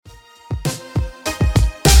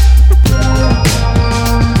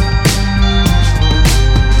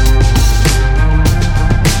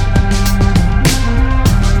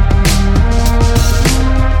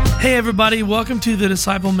everybody. Welcome to the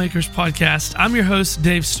Disciple Makers Podcast. I'm your host,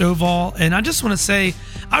 Dave Stovall, and I just want to say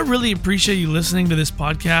I really appreciate you listening to this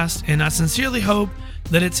podcast, and I sincerely hope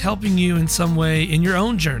that it's helping you in some way in your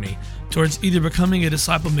own journey towards either becoming a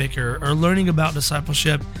disciple maker or learning about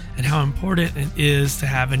discipleship and how important it is to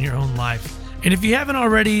have in your own life. And if you haven't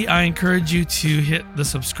already, I encourage you to hit the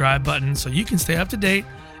subscribe button so you can stay up to date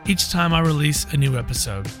each time I release a new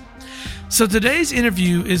episode. So today's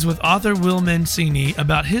interview is with author Will Mancini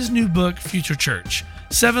about his new book, Future Church,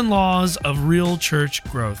 7 Laws of Real Church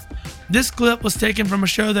Growth. This clip was taken from a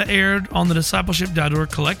show that aired on the discipleship.org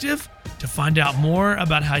collective. To find out more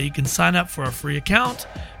about how you can sign up for a free account,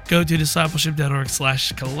 go to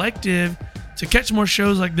discipleship.org/collective to catch more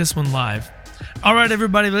shows like this one live. All right,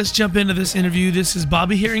 everybody, let's jump into this interview. This is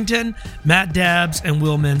Bobby Harrington, Matt Dabbs, and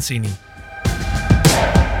Will Mancini.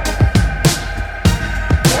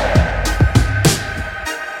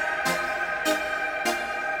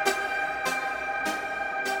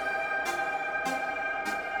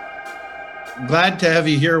 Glad to have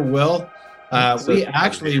you here, Will. We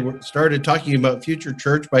actually started talking about Future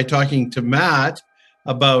Church by talking to Matt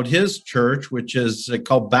about his church, which is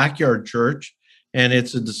called Backyard Church, and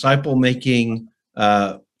it's a disciple-making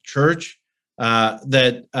church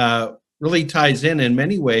that really ties in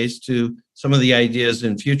many ways to some of the ideas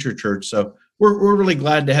in Future Church. So we're really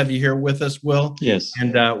glad to have you here with us, Will. Yes.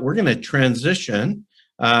 And we're going to transition.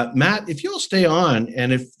 Matt, if you'll stay on,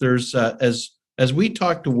 and if there's, as we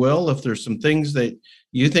talk to Will, if there's some things that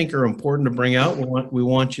you think are important to bring out, we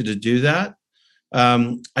want you to do that.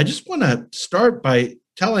 I just want to start by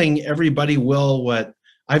telling everybody, Will, what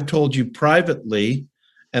I've told you privately,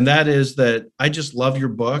 and that is that I just love your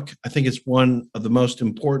book. I think it's one of the most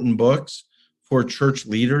important books for church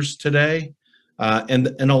leaders today.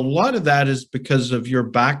 And a lot of that is because of your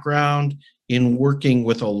background in working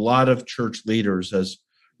with a lot of church leaders as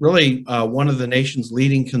really one of the nation's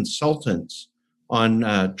leading consultants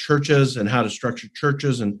on churches and how to structure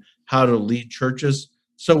churches and how to lead churches.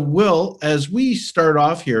 So, Will, as we start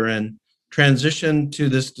off here and transition to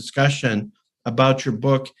this discussion about your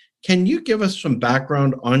book, can you give us some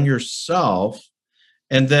background on yourself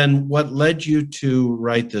and then what led you to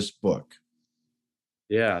write this book?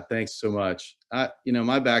 Yeah, thanks so much.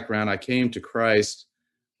 My background, I came to Christ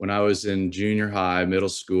when I was in junior high, middle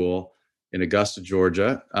school in Augusta,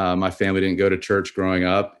 Georgia. My family didn't go to church growing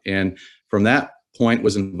up. And from that point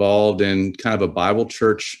was involved in kind of a Bible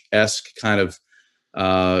church-esque kind of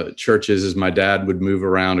churches as my dad would move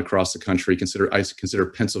around across the country. I consider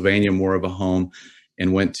Pennsylvania more of a home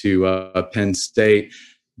and went to Penn State.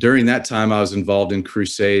 During that time, I was involved in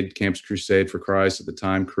Campus Crusade for Christ at the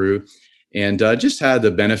time, Cru, and just had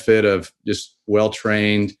the benefit of just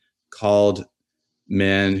well-trained, called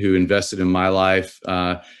men who invested in my life.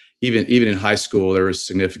 Even in high school, there was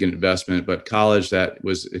significant investment, but college that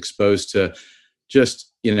was exposed to just,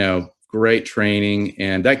 great training.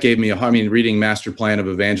 And that gave me reading Master Plan of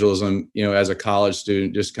Evangelism, as a college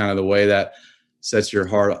student, just kind of the way that sets your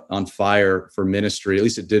heart on fire for ministry. At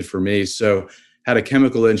least it did for me. So had a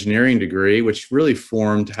chemical engineering degree, which really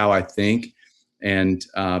formed how I think and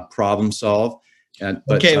problem solve.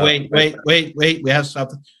 Wait. We have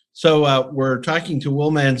something. So we're talking to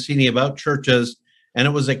Will Mancini about churches, and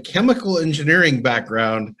it was a chemical engineering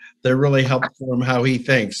background that really helped form how he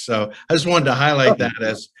thinks. So I just wanted to highlight that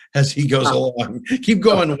as he goes along. Keep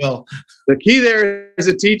going, Will. The key there is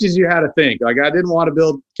it teaches you how to think. Like, I didn't want to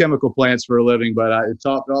build chemical plants for a living, but it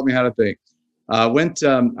taught me how to think. I worked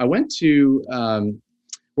in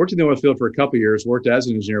the oil field for a couple of years, worked as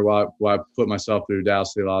an engineer while I put myself through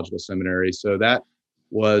Dallas Theological Seminary. So that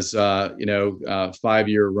was, a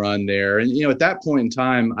 5-year run there. And, at that point in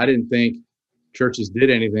time, I didn't think churches did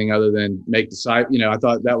anything other than make disciples. I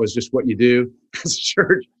thought that was just what you do as a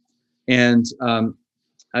church. And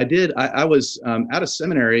I was out of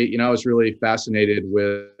seminary. I was really fascinated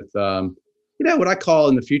with, what I call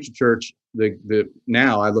in the Future Church,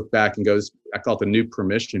 now I look back and I call it the new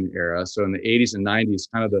permission era. So in the 80s and 90s,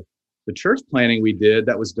 kind of the church planning we did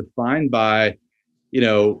that was defined by,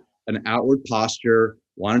 an outward posture,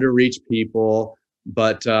 wanted to reach people.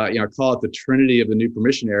 But, I call it the Trinity of the new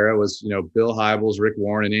permission era was, Bill Hybels, Rick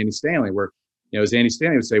Warren, and Andy Stanley, where, as Andy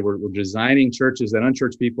Stanley would say, we're designing churches that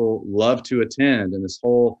unchurched people love to attend, and this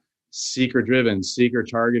whole seeker-driven,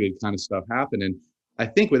 seeker-targeted kind of stuff happened. And I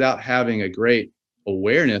think without having a great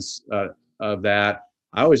awareness of that,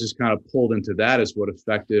 I was just kind of pulled into that as what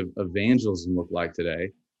effective evangelism looked like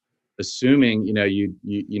today, assuming, you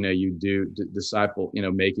do disciple,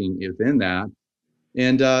 making within that.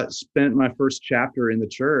 And spent my first chapter in the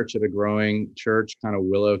church at a growing church, kind of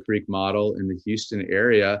Willow Creek model in the Houston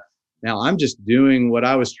area, Now I'm just doing what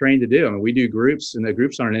I was trained to do. I mean, we do groups, and the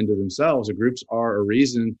groups aren't an end to themselves. The groups are a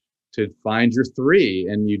reason to find your three,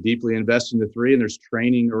 and you deeply invest in the three, and there's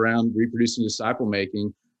training around reproducing disciple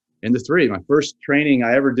making in the three. My first training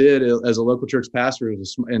I ever did as a local church pastor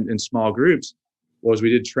was in small groups was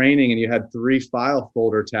we did training, and you had 3 file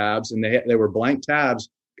folder tabs, and they were blank tabs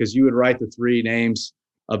because you would write the 3 names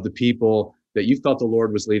of the people that you felt the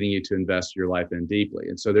Lord was leading you to invest your life in deeply.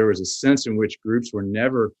 And so there was a sense in which groups were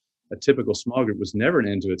never, a typical small group was never an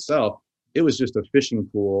end to itself. It was just a fishing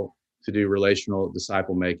pool to do relational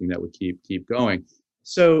disciple making that would keep going.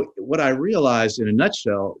 So what I realized in a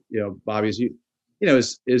nutshell, Bobby,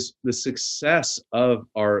 is the success of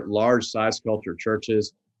our large size culture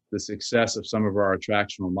churches, the success of some of our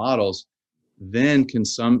attractional models, then can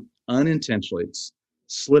some unintentionally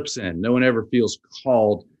slips in. No one ever feels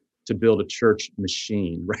called to build a church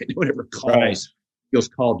machine, right? No one ever feels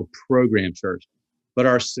called to program church. But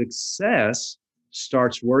our success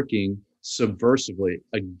starts working subversively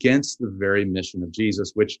against the very mission of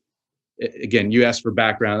Jesus, which, again, you asked for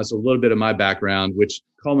background. That's a little bit of my background, which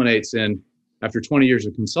culminates in, after 20 years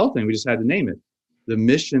of consulting, we just had to name it. The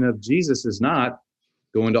mission of Jesus is not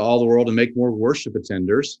go into all the world and make more worship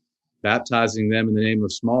attenders, baptizing them in the name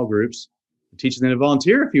of small groups, teaching them to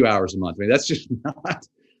volunteer a few hours a month. I mean, that's just not,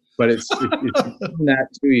 but it's doing that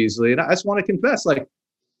too easily. And I just want to confess, like,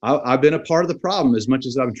 I've been a part of the problem as much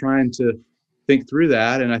as I'm trying to think through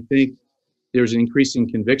that. And I think there's an increasing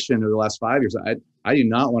conviction over the last 5 years. I do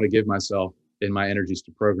not want to give myself and my energies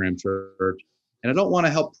to program church. And I don't want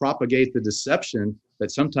to help propagate the deception that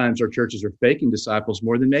sometimes our churches are faking disciples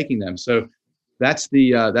more than making them. So that's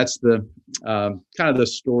the kind of the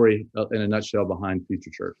story in a nutshell behind Future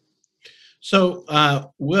Church.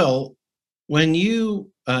 So, Will, when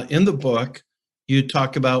you, in the book, you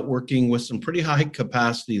talk about working with some pretty high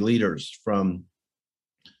capacity leaders from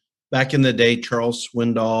back in the day, Charles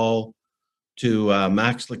Swindoll to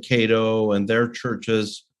Max Lucado and their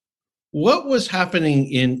churches. What was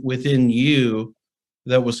happening within you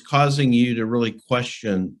that was causing you to really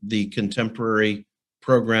question the contemporary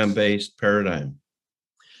program-based paradigm?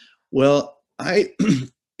 Well,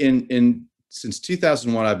 since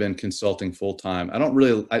 2001, I've been consulting full time.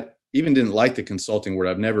 I even didn't like the consulting word.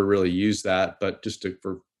 I've never really used that, but just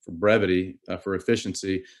for brevity, for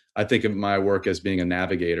efficiency, I think of my work as being a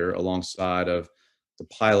navigator alongside of the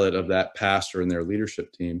pilot of that pastor and their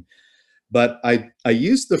leadership team. But I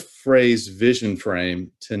used the phrase vision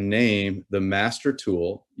frame to name the master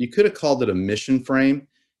tool. You could have called it a mission frame.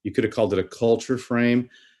 You could have called it a culture frame.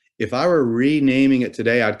 If I were renaming it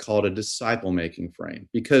today, I'd call it a disciple making frame,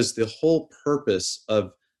 because the whole purpose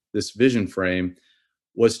of this vision frame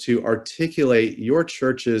was to articulate your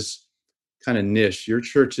church's kind of niche, your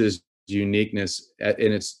church's uniqueness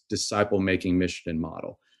in its disciple making mission and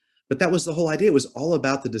model. But that was the whole idea. It was all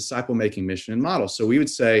about the disciple making mission and model. So we would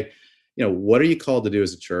say, what are you called to do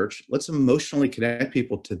as a church? Let's emotionally connect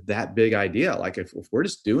people to that big idea. Like if we're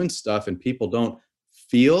just doing stuff and people don't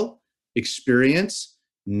feel, experience,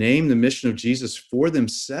 name the mission of Jesus for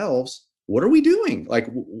themselves, what are we doing? Like,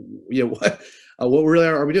 what really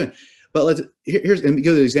are we doing? But here's, and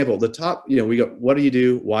give the example. The top, we go, what do you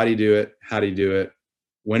do? Why do you do it? How do you do it?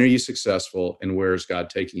 When are you successful? And where is God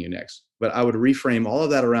taking you next? But I would reframe all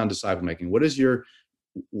of that around disciple making. What is your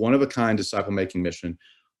one of a kind disciple making mission?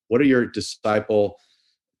 What are your disciple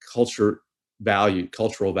cultural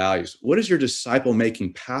values? What is your disciple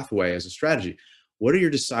making pathway as a strategy? What are your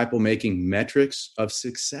disciple making metrics of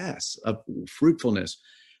success, of fruitfulness?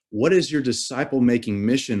 What is your disciple making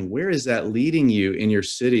mission? Where is that leading you in your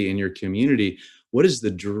city, in your community? What is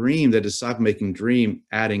the dream, the disciple making dream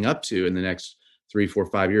adding up to in the next 3, 4,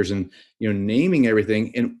 5 years? And, naming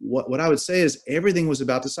everything. And what I would say is everything was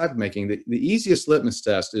about disciple making. The easiest litmus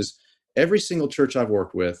test is every single church I've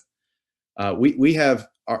worked with, we have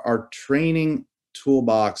our training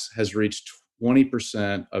toolbox has reached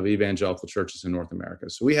 20% of evangelical churches in North America.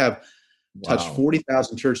 So we have touched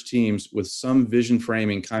 40,000 church teams with some vision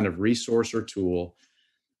framing kind of resource or tool.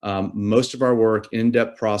 Most of our work,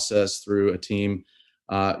 in-depth process through a team.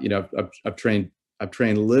 I've trained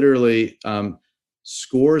literally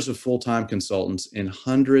scores of full-time consultants and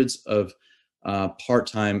hundreds of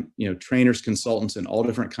part-time, trainers, consultants in all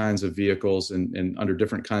different kinds of vehicles and under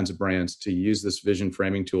different kinds of brands to use this vision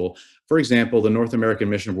framing tool. For example, the North American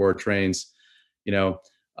Mission Board trains,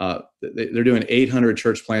 they're doing 800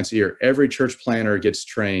 church plants a year. Every church planner gets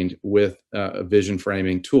trained with a vision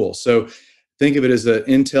framing tool. So think of it as the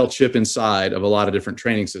Intel chip inside of a lot of different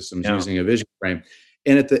training systems using a vision frame.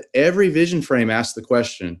 And every vision frame asks the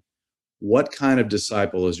question, what kind of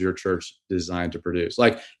disciple is your church designed to produce?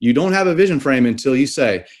 Like, you don't have a vision frame until you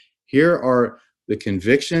say, Here are the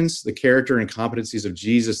convictions, the character and competencies of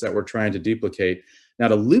Jesus that we're trying to duplicate. Now,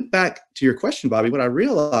 to loop back to your question, Bobby, what I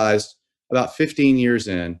realized about 15 years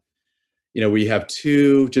in, we have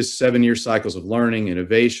 2 just 7-year cycles of learning,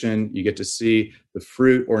 innovation. You get to see the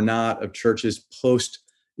fruit or not of churches post,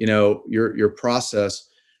 your process.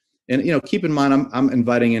 And, keep in mind, I'm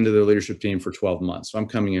inviting into the leadership team for 12 months. So I'm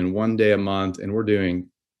coming in 1 day a month, and we're doing,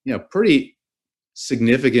 pretty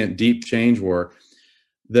significant, deep change work.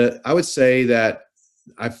 That I would say that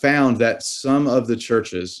I found that some of the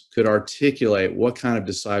churches could articulate what kind of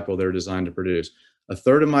disciple they're designed to produce. A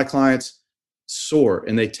third of my clients soar,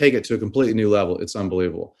 and they take it to a completely new level. It's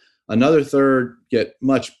unbelievable. Another third get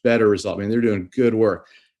much better result. I mean, they're doing good work.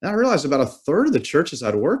 And I realized about a third of the churches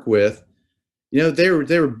I'd work with, they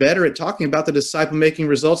were better at talking about the disciple-making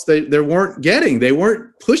results they weren't getting, they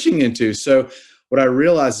weren't pushing into. So what I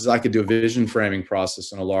realized is I could do a vision framing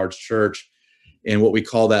process in a large church in what we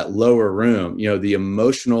call that lower room, the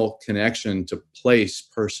emotional connection to place,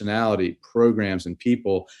 personality, programs, and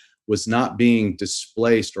people was not being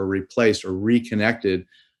displaced or replaced or reconnected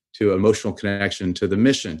to emotional connection to the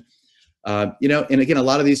mission. And again, a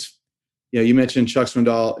lot of these, you mentioned Chuck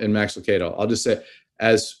Swindoll and Max Lucado. I'll just say,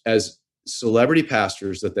 as celebrity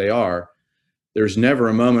pastors that they are, there's never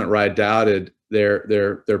a moment where I doubted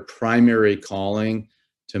their primary calling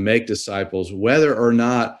to make disciples, whether or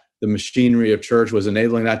not the machinery of church was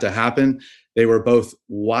enabling that to happen. They were both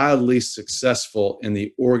wildly successful in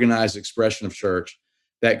the organized expression of church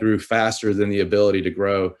that grew faster than the ability to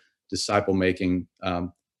grow disciple-making,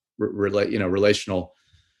 relational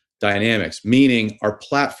dynamics. Meaning, our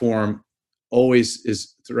platform always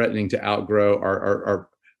is threatening to outgrow our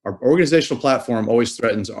organizational platform. Always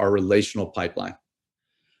threatens our relational pipeline,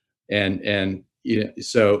 and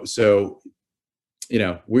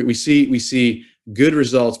we see good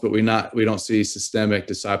results, but we don't see systemic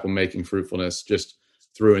disciple-making fruitfulness just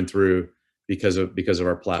through and through because of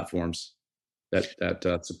our platforms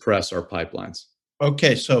that suppress our pipelines.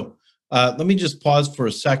 Okay, so let me just pause for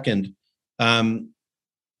a second. I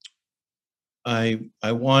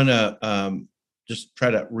want to just try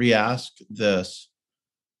to re-ask this.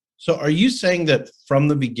 So are you saying that from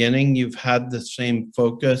the beginning you've had the same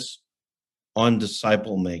focus on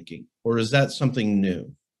disciple making, or is that something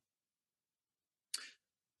new?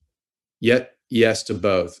 Yet, yes to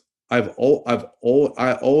both. I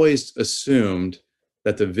always assumed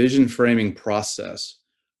that the vision framing process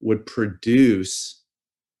would produce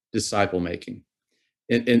disciple making.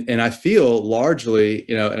 And I feel largely,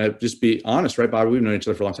 and I'll just be honest, right, Bobby, we've known each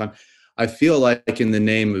other for a long time. I feel like in the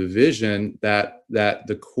name of vision that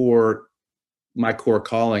my core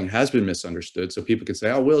calling has been misunderstood. So people can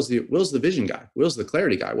say, oh, Will's the vision guy. Will's the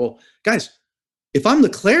clarity guy. Well, guys, if I'm the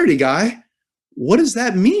clarity guy, what does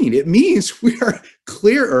that mean? It means we are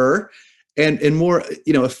clearer and more,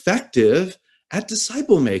 effective at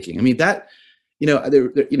disciple making. I mean, that, I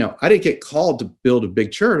didn't get called to build a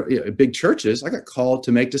big church, big churches. I got called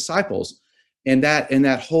to make disciples, and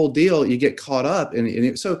that whole deal, you get caught up in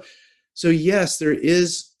it. So yes, there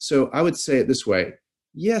is. So I would say it this way.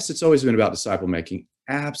 Yes, it's always been about disciple making.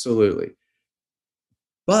 Absolutely.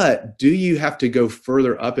 But do you have to go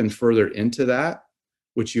further up and further into that,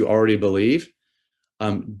 which you already believe?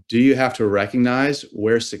 Do you have to recognize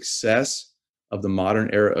where success of the modern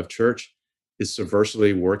era of church is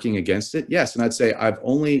subversively working against it? Yes. And I'd say I've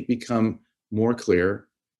only become more clear,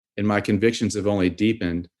 and my convictions have only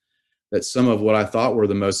deepened, that some of what I thought were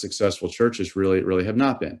the most successful churches really, really have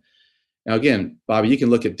not been. Now, again, Bobby, you can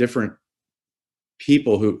look at different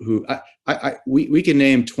people we can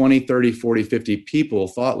name 20, 30, 40, 50 people,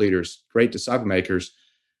 thought leaders, great disciple makers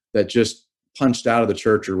that just punched out of the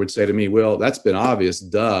church or would say to me, well, that's been obvious,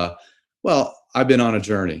 duh. Well, I've been on a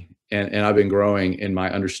journey and I've been growing in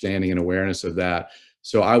my understanding and awareness of that.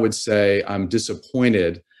 So I would say I'm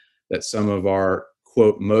disappointed that some of our,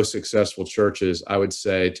 quote, most successful churches, I would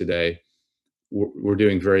say today, we're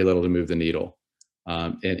doing very little to move the needle.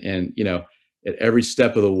 And at every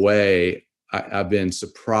step of the way, I've been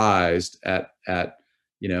surprised at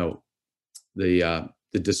the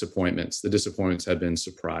disappointments. The disappointments have been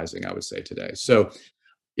surprising, I would say, today. So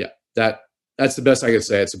yeah, that's the best I could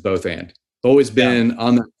say. It's a both and. Always been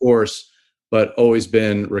on the course, but always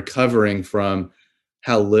been recovering from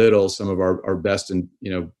how little some of our best and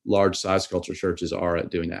large size culture churches are at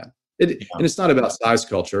doing that. And it's not about size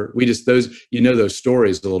culture. We just those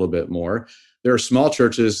stories a little bit more. There are small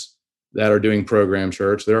churches that are doing program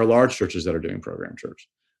church. There are large churches that are doing program church.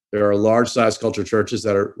 There are large size culture churches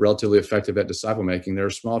that are relatively effective at disciple making. There are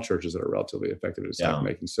small churches that are relatively effective at disciple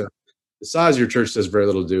making. So the size of your church has very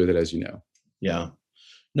little to do with it, as you know. Yeah.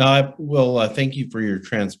 No, I will thank you for your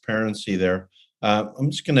transparency there. I'm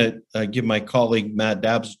just going to give my colleague Matt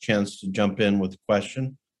Dabbs a chance to jump in with a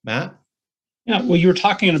question. Matt? Yeah, well, you were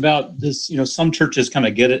talking about this, some churches kind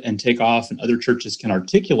of get it and take off, and other churches can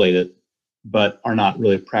articulate it, but are not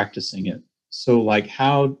really practicing it. So like,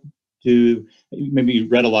 maybe you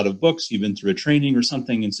read a lot of books, you've been through a training or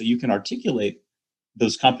something, and so you can articulate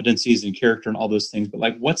those competencies and character and all those things, but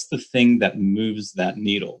like, what's the thing that moves that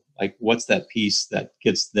needle? Like, what's that piece that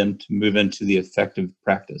gets them to move into the effective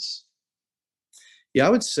practice? Yeah, I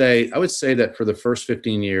would say that for the first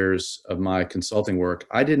 15 years of my consulting work,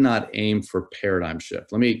 I did not aim for paradigm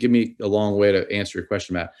shift. Give me a long way to answer your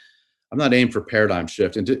question, Matt. I'm not aimed for paradigm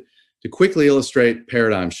shift. And to quickly illustrate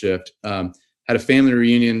paradigm shift, had a family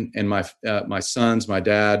reunion, and my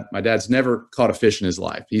dad's never caught a fish in his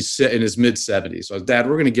life. He's in his mid 70s. So, Dad,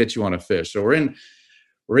 we're going to get you on a fish. So we're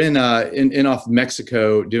in off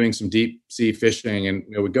Mexico doing some deep sea fishing, and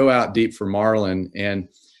we go out deep for marlin. And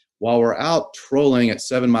while we're out trolling at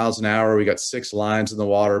 7 miles an hour, we got 6 lines in the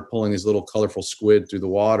water, pulling these little colorful squid through the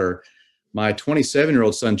water. My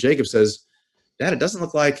 27-year-old son, Jacob, says, Dad, it doesn't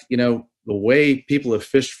look like, the way people have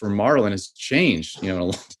fished for marlin has changed, in a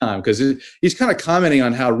long time, because he's kind of commenting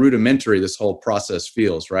on how rudimentary this whole process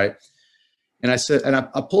feels, right? And I said, and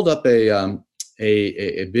I pulled up a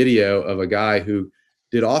video of a guy who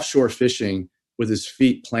did offshore fishing with his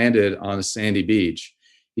feet planted on a sandy beach.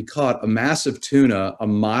 He caught a massive tuna a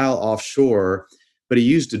mile offshore, but he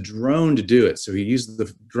used a drone to do it. So he used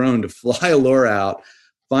the drone to fly a lure out,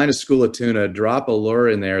 find a school of tuna, drop a lure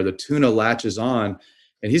in there. The tuna latches on,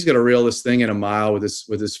 and he's going to reel this thing in a mile with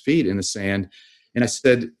his feet in the sand. And I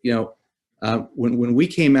said, when we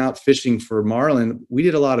came out fishing for marlin, we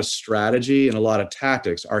did a lot of strategy and a lot of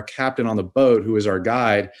tactics. Our captain on the boat, who was our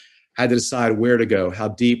guide, had to decide where to go, how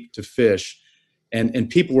deep to fish. And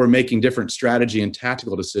people were making different strategy and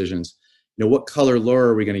tactical decisions. What color lure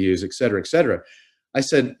are we going to use, et cetera, et cetera. I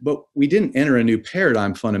said, but we didn't enter a new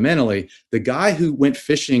paradigm fundamentally. The guy who went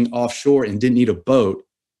fishing offshore and didn't need a boat,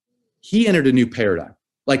 he entered a new paradigm.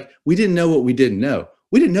 Like, we didn't know what we didn't know.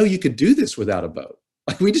 We didn't know you could do this without a boat.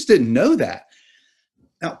 Like, we just didn't know that.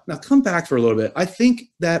 Now come back for a little bit. I think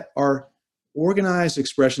that our organized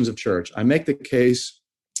expressions of church, I make the case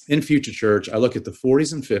in Future Church, I look at the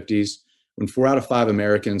 40s and 50s, when 4 out of 5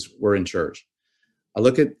 Americans were in church. I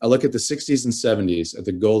look at the 60s and 70s, at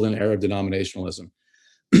the golden era of denominationalism.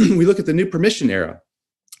 We look at the new permission era,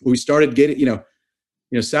 where we started getting,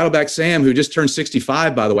 Saddleback Sam, who just turned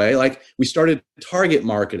 65, by the way, like, we started target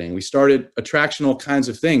marketing. We started attractional kinds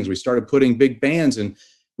of things. We started putting big bands, and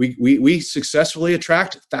we successfully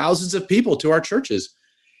attract thousands of people to our churches.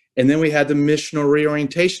 And then we had the missional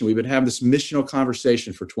reorientation. We've been having this missional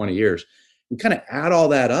conversation for 20 years. We kind of add all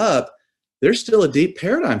that up. There's still a deep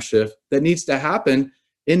paradigm shift that needs to happen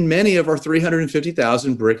in many of our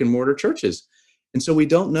 350,000 brick and mortar churches. And so we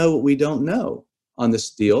don't know what we don't know on this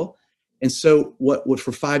deal. And so what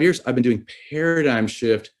for 5 years, I've been doing paradigm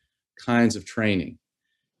shift kinds of training.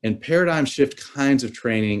 And paradigm shift kinds of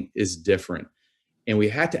training is different. And we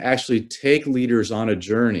had to actually take leaders on a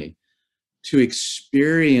journey to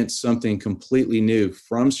experience something completely new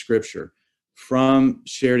from Scripture, from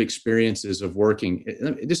shared experiences of working.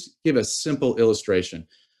 Just give a simple illustration.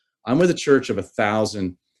 I'm with a church of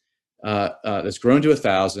 1,000 that's grown to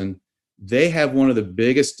 1,000. They have one of the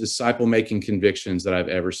biggest disciple-making convictions that I've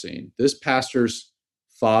ever seen. This pastor's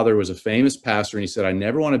father was a famous pastor, and he said, I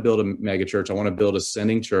never want to build a mega church. I want to build a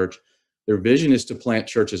sending church. Their vision is to plant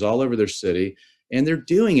churches all over their city, and they're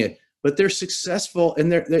doing it, but they're successful,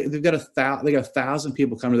 and they've got 1,000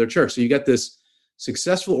 people come to their church. So you got this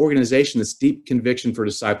successful organization, this deep conviction for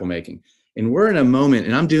disciple making. And we're in a moment,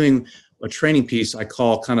 and I'm doing a training piece I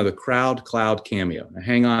call kind of the crowd cloud cameo. Now,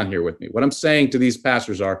 hang on here with me. What I'm saying to these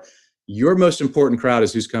pastors are, your most important crowd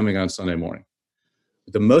is who's coming on Sunday morning.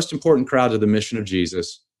 The most important crowd to the mission of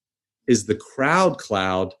Jesus is the crowd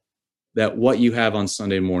cloud that what you have on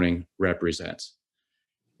Sunday morning represents.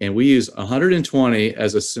 And we use 120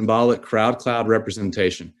 as a symbolic crowd cloud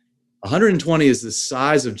representation. 120 is the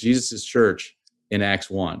size of Jesus's church in Acts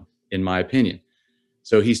 1, in my opinion.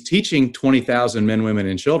 So he's teaching 20,000 men, women,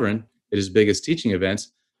 and children at his biggest teaching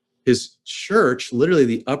events. His church, literally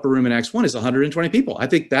the upper room in Acts 1, is 120 people. I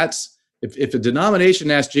think that's, if a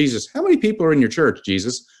denomination asked Jesus, how many people are in your church,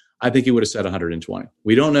 Jesus? I think he would have said 120.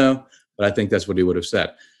 We don't know, but I think that's what he would have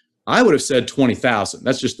said. I would have said 20,000.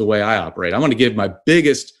 That's just the way I operate. I'm going to give my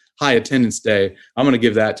biggest high attendance day, I'm going to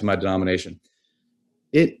give that to my denomination.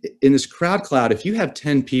 In this crowd cloud, if you have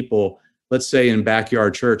 10 people, let's say in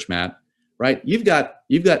backyard church, Matt, right? You've got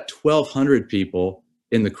 1,200 people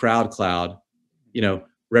in the crowd cloud,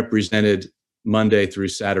 represented Monday through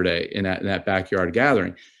Saturday in that backyard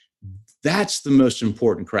gathering. That's the most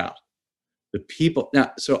important crowd. The people.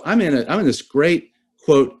 Now, so I'm in this great,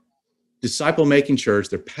 quote, disciple-making church.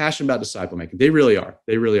 They're passionate about disciple-making. They really are.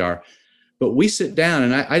 They really are. But we sit down,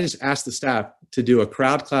 and I just asked the staff to do a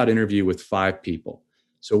crowd cloud interview with 5 people.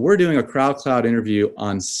 So we're doing a crowd cloud interview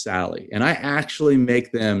on Sally, and I actually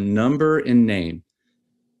make them number and name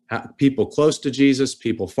people close to Jesus,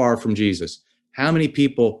 people far from Jesus. How many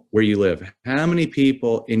people where you live? How many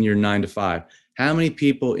people in your 9 to 5? How many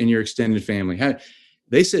people in your extended family?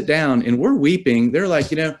 They sit down and we're weeping. They're like,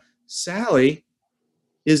 Sally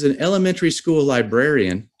is an elementary school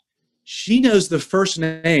librarian. She knows the first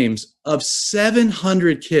names of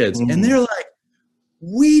 700 kids. And they're like,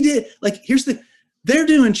 they're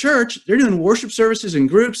doing church, they're doing worship services and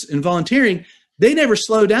groups and volunteering. They never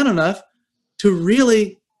slow down enough to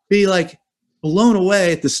really be like blown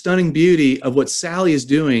away at the stunning beauty of what Sally is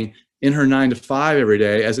doing in her 9 to 5 every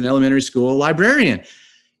day as an elementary school librarian.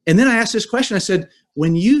 And then I asked this question. I said,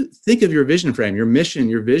 when you think of your vision frame, your mission,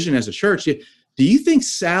 your vision as a church, do you think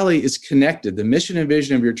Sally is connected, the mission and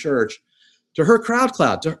vision of your church, to her crowd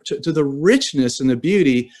cloud, to the richness and the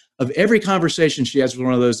beauty of every conversation she has with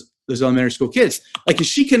one of those elementary school kids? Like, is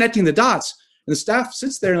she connecting the dots? And the staff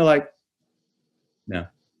sits there and they're like, no,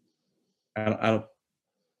 I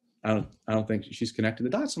don't think she's connected the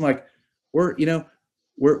dots. I'm like,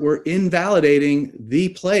 we're invalidating the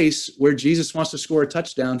place where Jesus wants to score a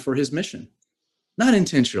touchdown for his mission. Not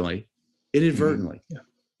intentionally, inadvertently. Yeah.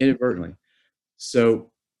 Inadvertently.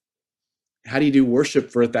 So how do you do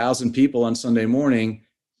worship for 1,000 people on Sunday morning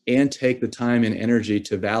and take the time and energy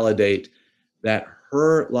to validate that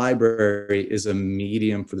her library is a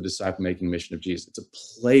medium for the disciple-making mission of Jesus? It's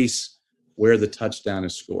a place where the touchdown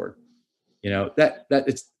is scored. But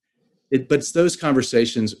it's those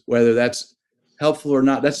conversations, whether that's helpful or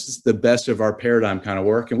not, that's just the best of our paradigm kind of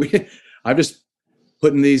work. And I'm just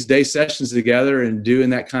putting these day sessions together and doing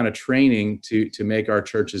that kind of training to make our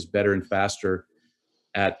churches better and faster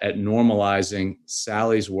at normalizing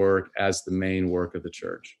Sally's work as the main work of the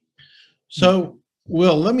church. So,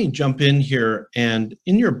 Will, let me jump in here. And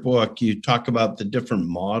in your book, you talk about the different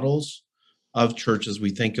models of churches we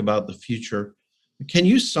think about the future. Can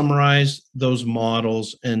you summarize those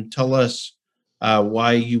models and tell us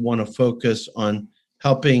why you want to focus on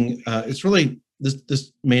helping? It's really,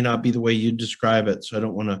 this may not be the way you describe it, so I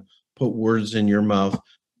don't want to put words in your mouth,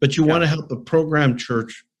 but you want to help the program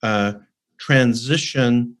church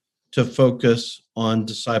transition to focus on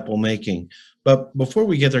disciple making. But before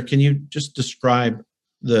we get there, can you just describe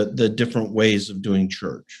the different ways of doing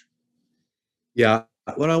church? Yeah,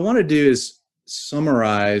 what I want to do is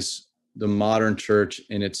summarize the modern church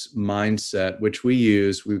in its mindset, which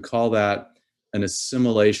we call that an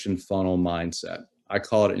assimilation funnel mindset. I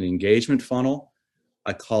call it an engagement funnel.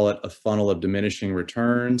 I call it a funnel of diminishing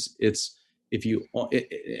returns. And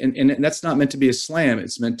that's not meant to be a slam.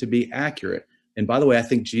 It's meant to be accurate. And by the way, I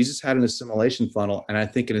think Jesus had an assimilation funnel, and I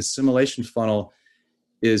think an assimilation funnel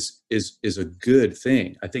is a good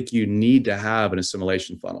thing. I think you need to have an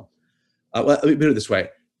assimilation funnel. Let me put it this way.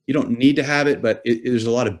 You don't need to have it, but there's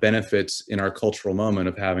a lot of benefits in our cultural moment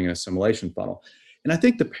of having an assimilation funnel. And I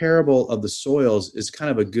think the parable of the soils is kind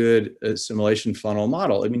of a good assimilation funnel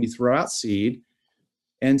model. I mean, you throw out seed,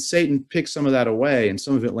 and Satan picks some of that away, and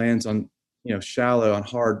some of it lands on, shallow, on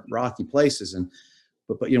hard, rocky places.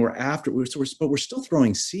 But we're still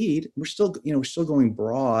throwing seed. We're still going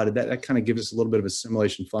broad. That kind of gives us a little bit of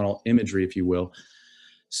assimilation funnel imagery, if you will.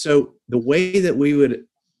 So the way that we would,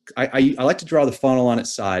 I like to draw the funnel on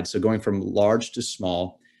its side. So going from large to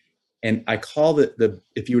small. And I call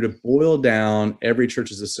if you were to boil down every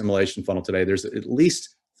church's assimilation funnel today, there's at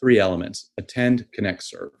least 3 elements: attend, connect,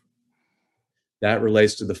 serve. That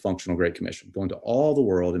relates to the functional Great Commission, going to all the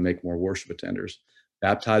world and make more worship attenders,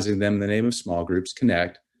 baptizing them in the name of small groups,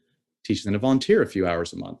 connect, teaching them to volunteer a few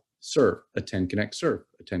hours a month, serve, attend, connect, serve,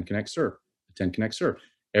 attend, connect, serve, attend, connect, serve.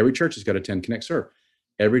 Every church has got attend, connect, serve.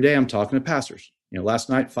 Every day I'm talking to pastors. Last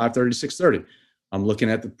night, 5:30 to 6:30, I'm looking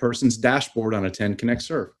at the person's dashboard on attend, connect,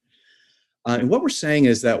 serve. And what we're saying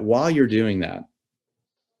is that while you're doing that,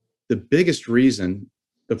 the biggest reason,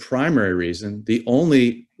 the primary reason, the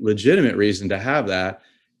only legitimate reason to have that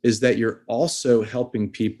is that you're also helping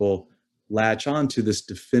people latch on to this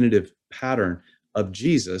definitive pattern of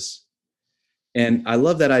Jesus. And I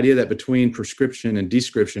love that idea that between prescription and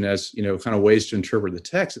description, as kind of ways to interpret the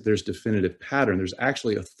text, that there's definitive pattern. There's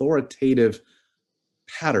actually authoritative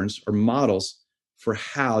patterns or models for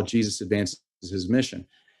how Jesus advances his mission.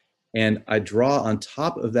 And I draw on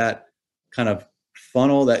top of that kind of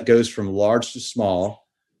funnel that goes from large to small,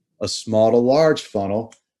 a small to large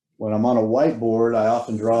funnel, when I'm on a whiteboard, I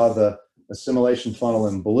often draw the assimilation funnel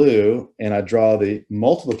in blue, and I draw the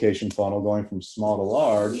multiplication funnel going from small to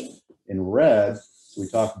large in red. So we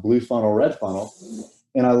talk blue funnel, red funnel.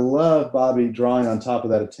 And I love, Bobby, drawing on top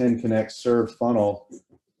of that a 10 Connect serve funnel,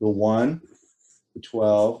 the 1, the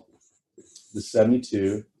 12, the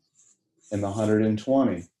 72, and the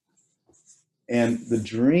 120. And the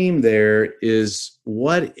dream there is,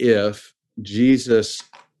 what if Jesus'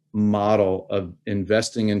 model of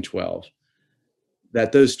investing in 12,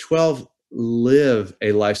 that those 12 live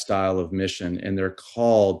a lifestyle of mission, and they're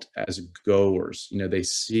called as goers. They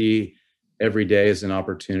see every day as an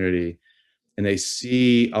opportunity, and they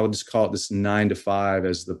see, I'll just call it this 9 to 5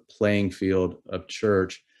 as the playing field of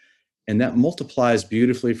church. And that multiplies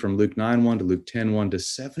beautifully from Luke 9:1 to Luke 10:1 to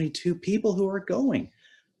 72 people who are going.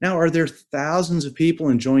 Now, are there thousands of people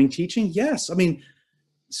enjoying teaching? Yes. I mean,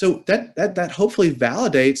 so that hopefully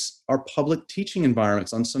validates our public teaching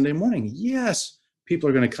environments on Sunday morning. Yes, people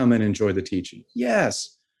are going to come in and enjoy the teaching.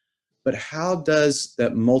 Yes. But how does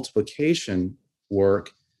that multiplication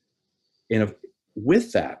work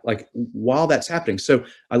with that, like while that's happening? So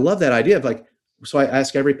I love that idea of like, so I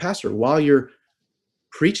ask every pastor, while you're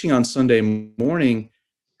preaching on Sunday morning,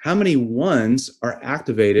 how many ones are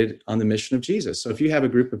activated on the mission of Jesus? So if you have a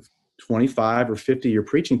group of 25 or 50 you're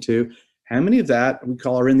preaching to, how many of that we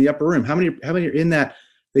call are in the upper room? How many are in that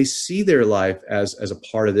they see their life as a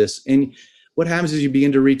part of this? And what happens is you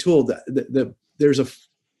begin to retool.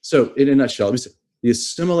 So in a nutshell, let me say, the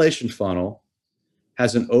assimilation funnel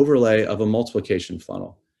has an overlay of a multiplication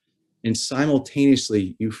funnel. And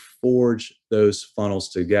simultaneously, you forge those funnels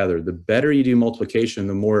together. The better you do multiplication,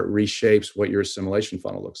 the more it reshapes what your assimilation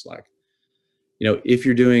funnel looks like. If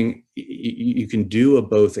you're doing, you can do a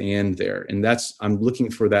both and there. And I'm looking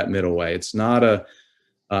for that middle way. It's not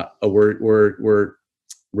we're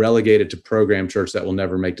relegated to program church that will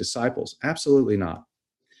never make disciples. Absolutely not.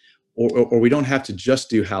 Or we don't have to just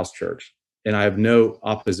do house church. And I have no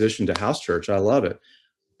opposition to house church. I love it.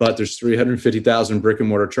 But there's 350,000 brick and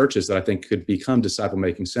mortar churches that I think could become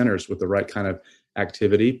disciple-making centers with the right kind of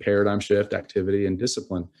activity, paradigm shift, activity, and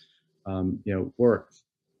discipline, work.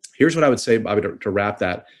 Here's what I would say, Bobby, to wrap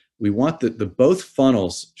that. We want the both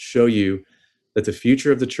funnels show you that the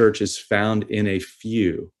future of the church is found in a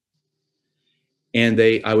few. And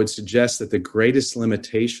I would suggest that the greatest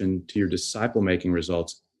limitation to your disciple-making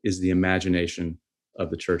results is the imagination of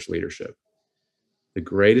the church leadership. The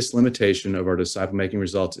greatest limitation of our disciple-making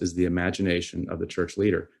results is the imagination of the church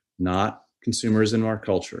leader, not consumerism in our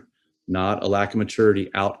culture, not a lack of maturity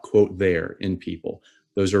out, quote, there in people.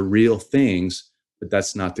 Those are real things, but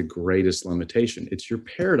that's not the greatest limitation. It's your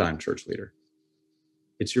paradigm, church leader.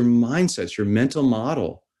 It's your mindset, it's your mental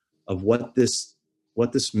model of what this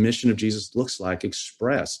mission of Jesus looks like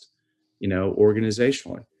expressed,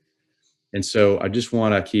 organizationally. And so I just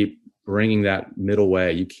want to keep bringing that middle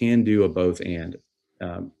way. You can do a both and.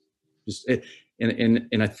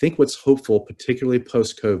 And I think what's hopeful, particularly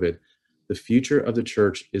post-COVID, the future of the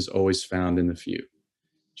church is always found in the few.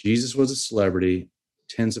 Jesus was a celebrity.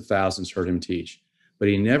 Tens of thousands heard him teach, but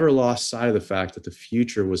he never lost sight of the fact that the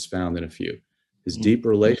future was found in a few. His deep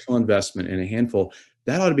relational investment in a handful,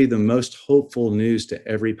 that ought to be the most hopeful news to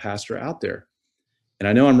every pastor out there. And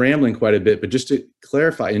I know I'm rambling quite a bit, but just to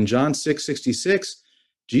clarify, in John 6:66,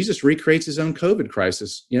 Jesus recreates his own COVID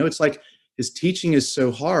crisis. It's like his teaching is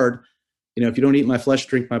so hard. If you don't eat my flesh,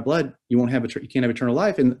 drink my blood, you can't have eternal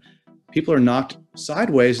life. And people are knocked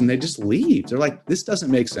sideways and they just leave. They're like, this doesn't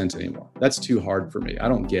make sense anymore. That's too hard for me. I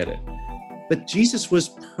don't get it. But Jesus was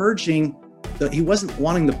purging he wasn't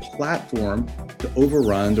wanting the platform to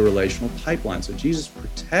overrun the relational pipeline. So Jesus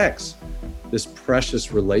protects this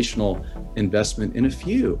precious relational investment in a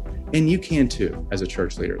few. And you can too, as a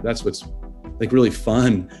church leader. That's what's like really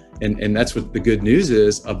fun. And that's what the good news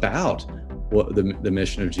is about the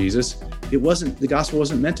mission of Jesus. The gospel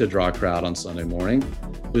wasn't meant to draw a crowd on Sunday morning.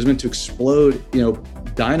 It was meant to explode,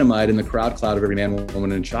 dynamite in the crowd cloud of every man,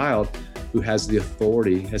 woman, and child who has the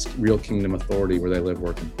authority, has real kingdom authority where they live,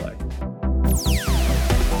 work, and play.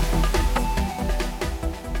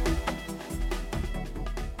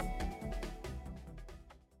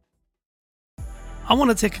 I want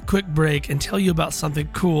to take a quick break and tell you about something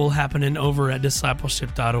cool happening over at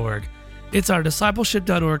discipleship.org. It's our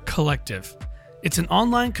discipleship.org collective. It's an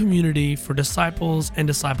online community for disciples and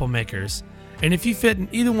disciple makers. And if you fit in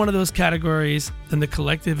either one of those categories, then the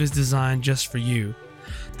collective is designed just for you.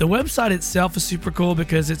 The website itself is super cool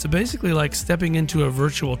because it's basically like stepping into a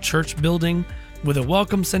virtual church building with a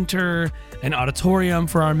welcome center, an auditorium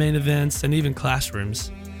for our main events, and even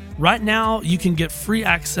classrooms. Right now, you can get free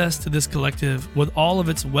access to this collective with all of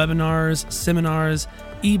its webinars, seminars,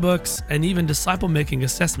 ebooks, and even disciple-making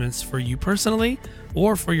assessments for you personally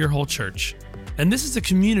or for your whole church. And this is a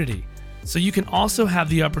community, so you can also have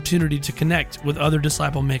the opportunity to connect with other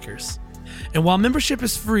disciple makers. And while membership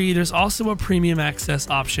is free, there's also a premium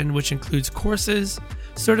access option, which includes courses,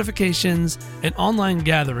 certifications, and online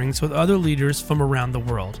gatherings with other leaders from around the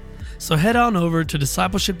world. So head on over to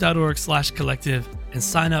discipleship.org/collective and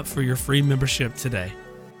sign up for your free membership today.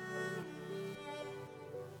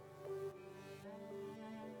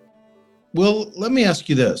 Well, let me ask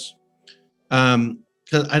you this,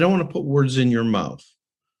 because I don't want to put words in your mouth,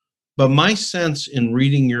 but my sense in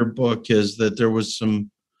reading your book is that there was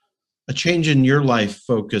a change in your life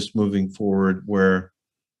focus moving forward, where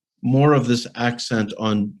more of this accent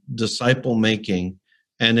on disciple making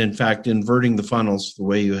and, in fact, inverting the funnels the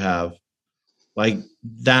way you have, like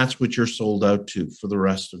that's what you're sold out to for the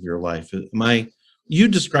rest of your life. You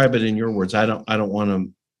describe it in your words. I don't want to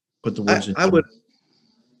put the words in. I would,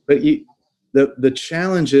 but the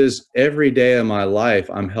challenge is every day of my life,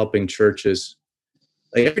 I'm helping churches.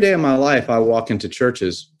 Like every day of my life, I walk into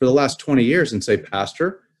churches for the last 20 years and say,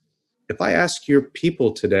 Pastor, if I ask your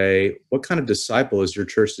people today, what kind of disciple is your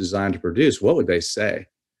church designed to produce? What would they say?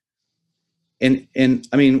 And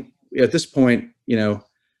I mean, at this point,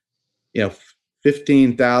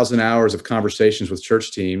 15,000 hours of conversations with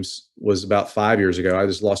church teams was about 5 years ago. I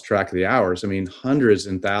just lost track of the hours. I mean, hundreds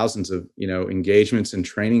and thousands of, engagements and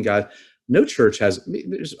training guides.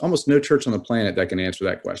 There's almost no church on the planet that can answer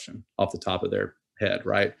that question off the top of their head,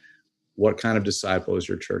 right? What kind of disciple is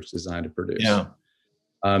your church designed to produce? Yeah.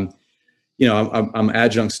 I'm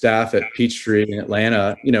adjunct staff at Peachtree in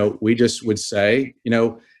Atlanta. We just would say,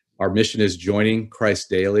 our mission is joining Christ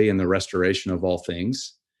daily in the restoration of all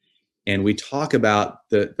things. And we talk about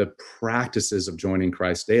the practices of joining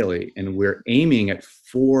Christ daily. And we're aiming at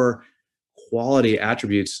 4 quality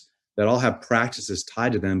attributes that all have practices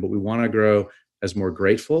tied to them, but we want to grow as more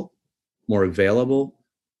grateful, more available,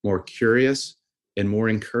 more curious, and more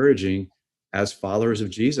encouraging as followers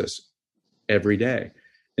of Jesus every day.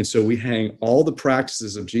 And so we hang all the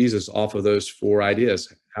practices of Jesus off of those 4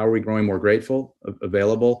 ideas. How are we growing more grateful,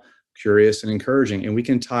 available, curious, and encouraging? And we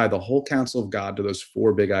can tie the whole counsel of God to those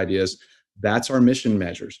 4 big ideas. That's our mission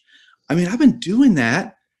measures. I mean, I've been doing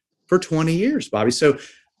that for 20 years, Bobby. So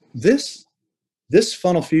this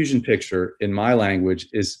funnel fusion picture in my language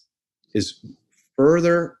is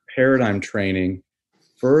further paradigm training,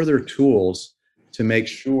 further tools to make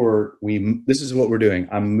sure this is what we're doing.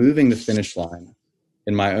 I'm moving the finish line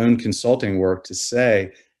in my own consulting work to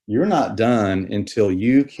say, you're not done until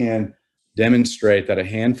you can demonstrate that a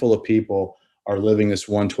handful of people are living this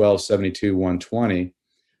 112, 72, 120.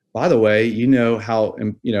 By the way, how,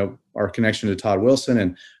 our connection to Todd Wilson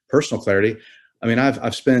and personal clarity. I mean,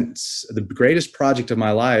 I've spent the greatest project of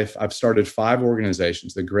my life. I've started 5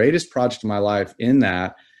 organizations. The greatest project of my life in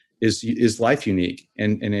that is Life Unique.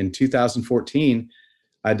 And in 2014,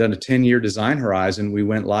 I'd done a 10-year design horizon. We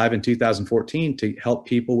went live in 2014 to help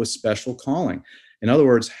people with special calling. In other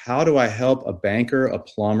words, how do I help a banker, a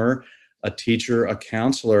plumber, a teacher, a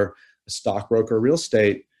counselor, a stockbroker, real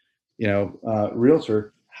estate,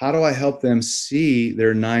 realtor? How do I help them see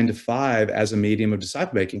their 9 to 5 as a medium of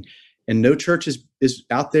disciple making? And no church is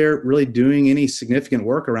out there really doing any significant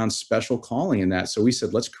work around special calling in that. So we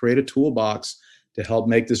said, let's create a toolbox to help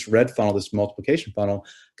make this red funnel, this multiplication funnel,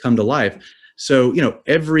 come to life. So,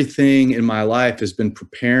 everything in my life has been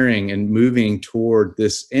preparing and moving toward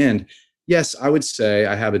this end. Yes, I would say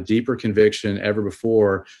I have a deeper conviction ever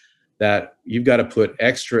before that you've got to put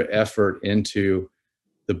extra effort into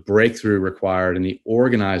the breakthrough required and the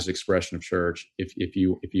organized expression of church if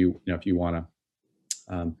you want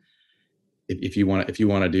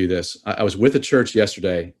to do this. I was with a church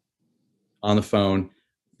yesterday on the phone.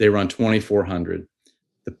 They run 2,400.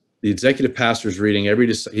 The executive pastor is reading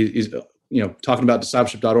he's talking about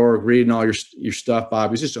discipleship.org, reading all your stuff, Bob.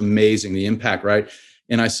 It was just amazing, the impact, right?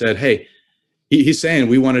 And I said, hey, he's saying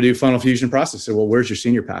we want to do funnel fusion process. I said, well, where's your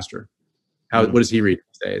senior pastor? What does he read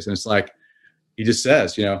these days? And it's like, he just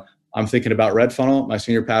says, I'm thinking about red funnel. My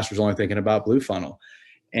senior pastor's only thinking about blue funnel.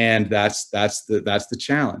 And that's the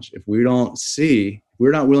challenge. If we're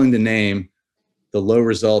not willing to name the low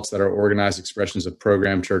results that our organized expressions of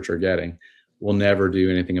program church are getting, we'll never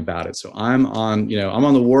do anything about it. So I'm on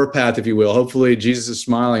the warpath, if you will. Hopefully Jesus is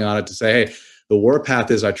smiling on it to say, hey, the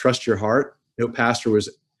warpath is I trust your heart. No pastor was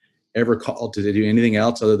ever called to do anything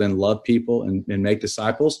else other than love people and make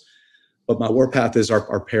disciples. But my warpath is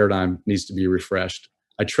our paradigm needs to be refreshed.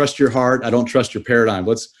 I trust your heart. I don't trust your paradigm.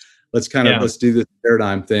 Let's do this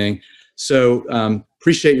paradigm thing So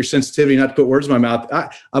appreciate your sensitivity, not to put words in my mouth.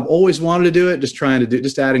 I've always wanted to do it, just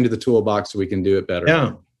adding to the toolbox so we can do it better.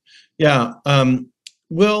 Yeah. Yeah.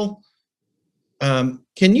 Will, can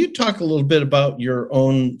you talk a little bit about your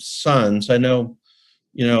own sons? I know,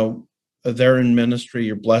 they're in ministry.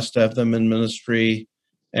 You're blessed to have them in ministry.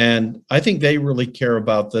 And I think they really care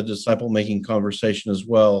about the disciple-making conversation as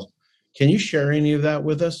well. Can you share any of that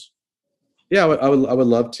with us? Yeah, I would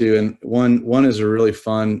love to. And one is a really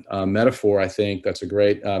fun metaphor. I think that's a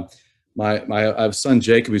great. I have a son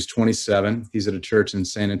Jacob, who's 27. He's at a church in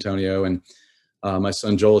San Antonio, and my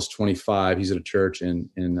son Joel is 25. He's at a church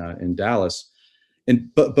in Dallas.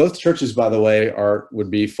 And both churches, by the way,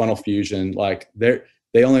 would be funnel fusion. Like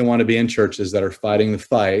they only want to be in churches that are fighting the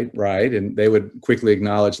fight, right? And they would quickly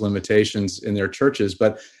acknowledge limitations in their churches,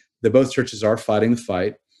 but both churches are fighting the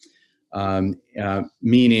fight.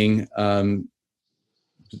 Meaning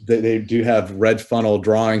they do have red funnel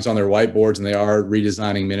drawings on their whiteboards, and they are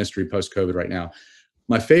redesigning ministry post-COVID right now.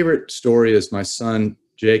 My favorite story is my son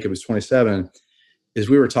Jacob, who's 27, is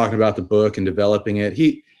we were talking about the book and developing it.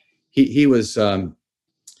 He was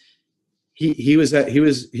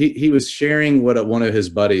sharing what one of his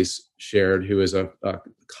buddies shared, who is a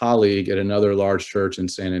colleague at another large church in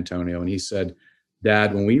San Antonio, and he said,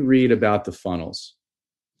 "Dad, when we read about the funnels,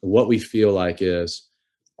 what we feel like is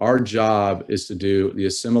our job is to do the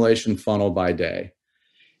assimilation funnel by day."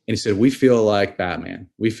 And he said, "We feel like Batman.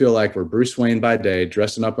 We feel like we're Bruce Wayne by day,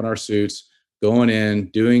 dressing up in our suits, going in,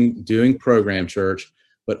 doing program church.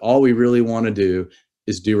 But all we really want to do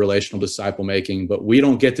is do relational disciple making, but we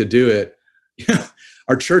don't get to do it.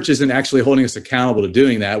 Our church isn't actually holding us accountable to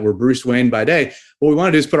doing that. We're Bruce Wayne by day. What we want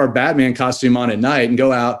to do is put our Batman costume on at night and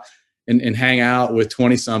go out and hang out with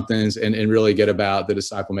 20-somethings and really get about the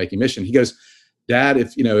disciple-making mission." He goes, "Dad,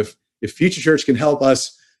 if Future Church can help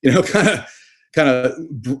us, kind of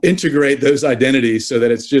integrate those identities so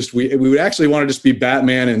that it's just we would actually want to just be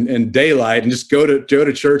Batman and daylight and just go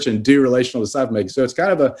to church and do relational disciple-making." So it's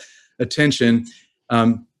kind of a tension.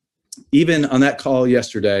 Even on that call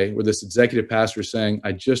yesterday, where this executive pastor is saying,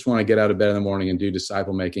 "I just want to get out of bed in the morning and do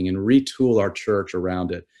disciple-making and retool our church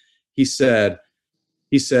around it," he said,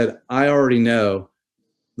 "I already know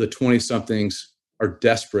the 20-somethings are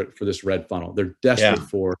desperate for this red funnel. They're desperate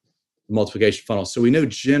for the multiplication funnel." So we know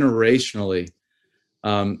generationally,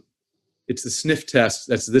 it's the sniff test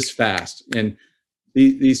that's this fast. And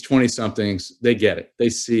these 20-somethings, they get it. They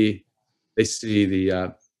see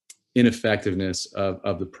the ineffectiveness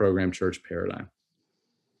of the program church paradigm.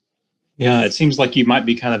 Yeah, it seems like you might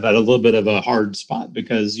be kind of at a little bit of a hard spot,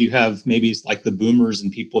 because you have maybe like the boomers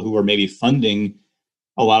and people who are maybe funding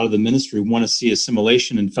a lot of the ministry want to see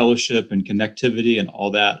assimilation and fellowship and connectivity and all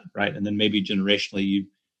that, right? And then maybe generationally you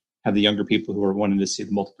have the younger people who are wanting to see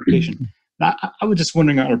the multiplication. I was just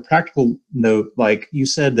wondering, on a practical note, like you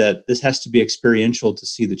said that this has to be experiential to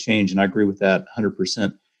see the change, and I agree with that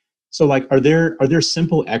 100%. So like, are there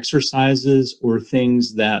simple exercises or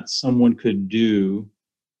things that someone could do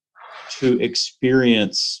to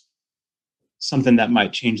experience something that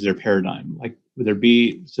might change their paradigm? Like, would there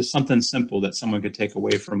be just something simple that someone could take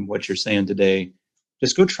away from what you're saying today?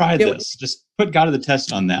 Just go try this. Just put God to the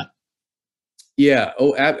test on that. Yeah.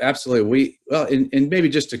 Oh, absolutely. And maybe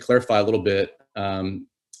just to clarify a little bit,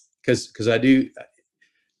 because I do,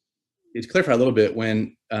 to clarify a little bit,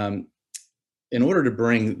 when in order to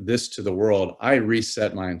bring this to the world, I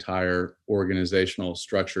reset my entire organizational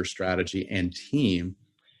structure, strategy, and team.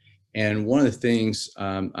 And one of the things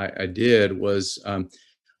I did was,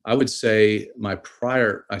 I would say I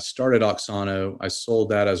started Oxano. I sold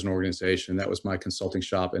that as an organization. That was my consulting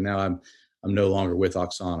shop. And now I'm no longer with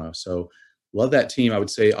Oxano. So love that team. I would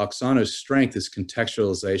say Oxano's strength is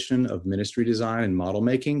contextualization of ministry design and model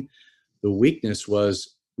making. The weakness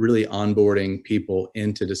was really onboarding people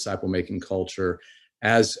into disciple-making culture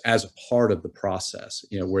as a part of the process,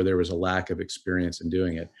 where there was a lack of experience in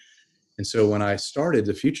doing it. And so when I started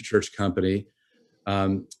the Future Church company,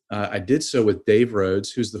 I did so with Dave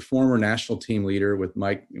Rhodes, who's the former national team leader with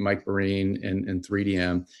Mike Breen and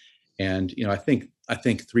 3DM. And, I think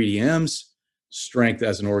 3DM's strength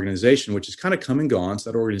as an organization, which has kind of come and gone, so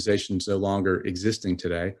that organization is no longer existing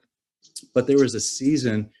today. But there was a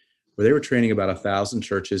season where they were training about 1,000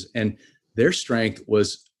 churches, and their strength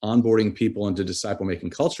was onboarding people into disciple-making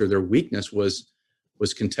culture. Their weakness was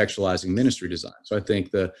contextualizing ministry design. So I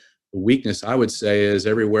think the weakness, I would say, is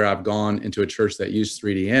everywhere I've gone into a church that used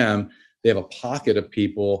 3DM, they have a pocket of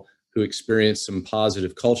people who experienced some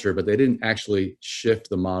positive culture, but they didn't actually shift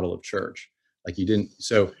the model of church. Like you didn't.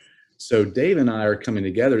 So Dave and I are coming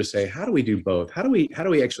together to say, how do we do both? How do we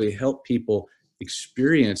actually help people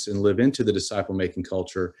experience and live into the disciple-making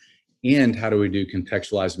culture And how do we do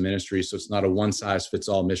contextualized ministry? So it's not a one size fits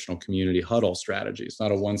all missional community huddle strategy. It's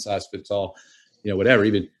not a one size fits all, whatever.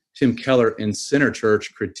 Even Tim Keller in Center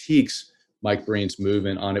Church critiques Mike Breen's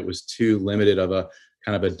movement on it was too limited of a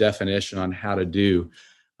kind of a definition on how to do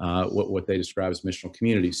what they describe as missional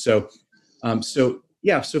communities. So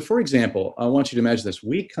for example, I want you to imagine this.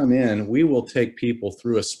 We come in, we will take people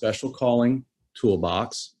through a special calling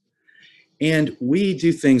toolbox, and we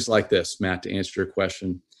do things like this, Matt, to answer your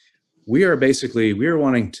question. We are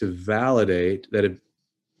wanting to validate that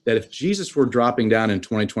if Jesus were dropping down in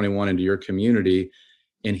 2021 into your community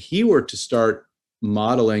and he were to start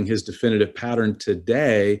modeling his definitive pattern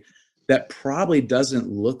today, that probably doesn't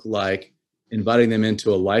look like inviting them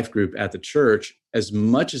into a life group at the church as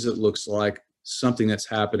much as it looks like something that's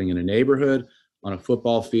happening in a neighborhood, on a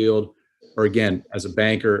football field, or again, as a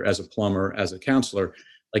banker, as a plumber, as a counselor,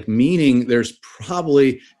 meaning there's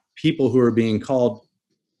probably people who are being called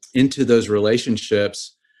into those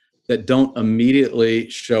relationships that don't immediately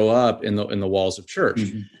show up in the walls of church.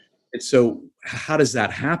 Mm-hmm. And so how does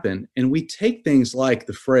that happen? And we take things like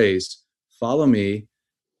the phrase, follow me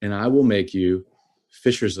and I will make you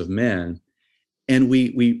fishers of men. And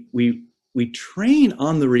we train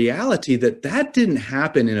on the reality that didn't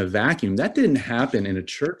happen in a vacuum. That didn't happen in a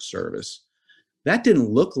church service. That didn't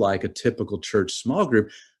look like a typical church small group.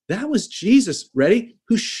 That was Jesus, ready,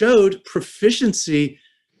 who showed proficiency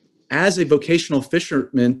as a vocational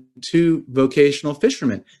fisherman to vocational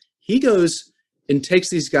fishermen. He goes and takes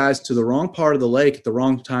these guys to the wrong part of the lake at the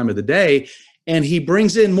wrong time of the day, and he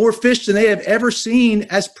brings in more fish than they have ever seen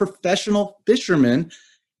as professional fishermen.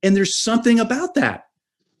 And there's something about that.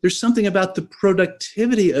 There's something about the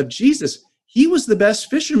productivity of Jesus. He was the best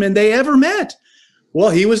fisherman they ever met.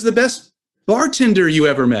 Well, he was the best bartender you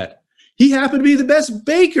ever met. He happened to be the best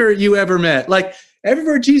baker you ever met.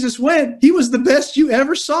 Everywhere Jesus went, he was the best you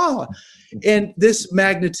ever saw. And this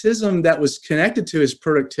magnetism that was connected to his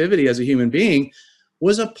productivity as a human being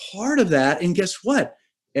was a part of that. And guess what?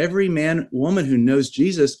 Every man, woman who knows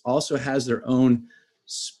Jesus also has their own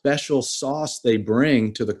special sauce they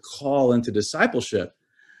bring to the call into discipleship.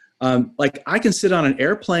 I can sit on an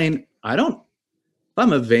airplane. I don't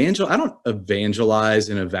evangelize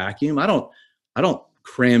in a vacuum. I don't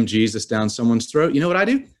cram Jesus down someone's throat. You know what I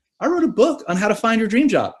do? I wrote a book on how to find your dream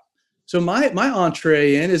job. So my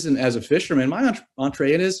entree in isn't as a fisherman. My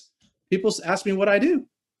entree in is people ask me what I do.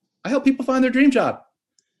 I help people find their dream job.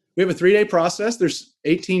 We have a 3-day process. There's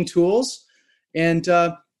 18 tools. And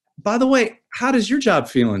by the way, how does your job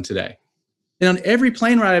feeling today? And on every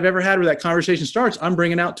plane ride I've ever had where that conversation starts, I'm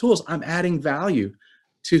bringing out tools. I'm adding value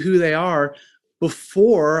to who they are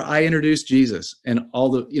before I introduce Jesus and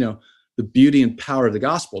all the beauty and power of the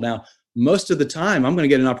gospel. Now, most of the time, I'm going to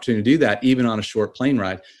get an opportunity to do that, even on a short plane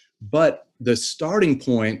ride. But the starting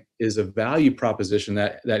point is a value proposition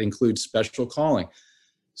that includes special calling.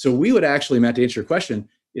 So we would actually, Matt, to answer your question,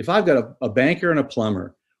 if I've got a banker and a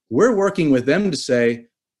plumber, we're working with them to say,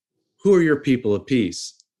 who are your people of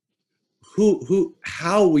peace?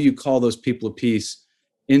 How will you call those people of peace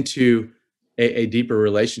into a deeper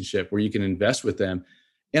relationship where you can invest with them?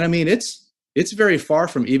 And I mean, it's very far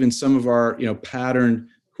from even some of our, patterned,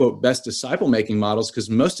 quote, best disciple making models, because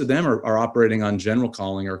most of them are operating on general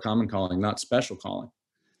calling or common calling, not special calling.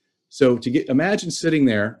 So imagine sitting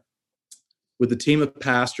there with a team of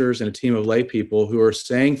pastors and a team of lay people who are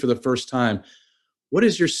saying for the first time, what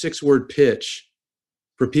is your 6-word pitch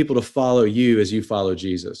for people to follow you as you follow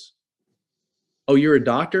Jesus? Oh, you're a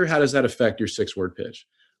doctor? How does that affect your 6-word pitch?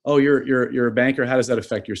 Oh, you're a banker? How does that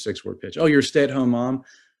affect your 6-word pitch? Oh, you're a stay-at-home mom?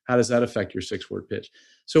 How does that affect your 6-word pitch?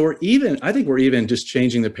 So I think we're even just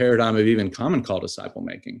changing the paradigm of even common call disciple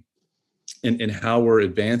making and how we're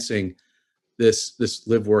advancing this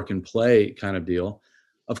live, work, and play kind of deal.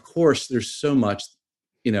 Of course, there's so much,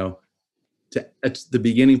 at the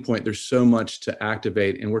beginning point, there's so much to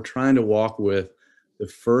activate, and we're trying to walk with the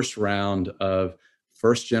first round of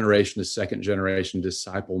first generation to second generation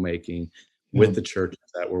disciple making with the churches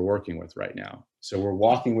that we're working with right now. So we're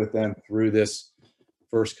walking with them through this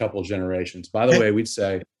first couple generations. By the way, we'd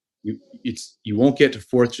say you won't get to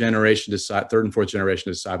third and fourth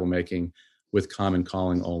generation disciple making with common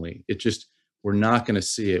calling only. We're not going to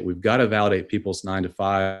see it. We've got to validate people's 9 to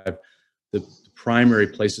 5, the primary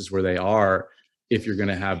places where they are, if you're going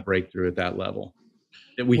to have breakthrough at that level.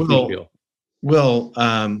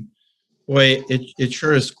 Boy, it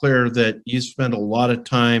sure is clear that you spend a lot of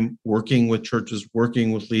time working with churches,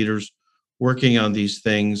 working with leaders, working on these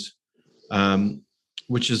things,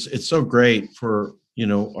 it's so great for,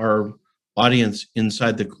 our audience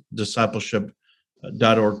inside the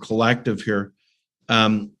discipleship.org collective here.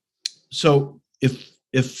 So if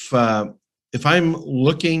if I'm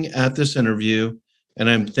looking at this interview and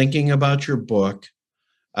I'm thinking about your book,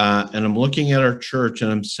 and I'm looking at our church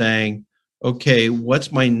and I'm saying, okay,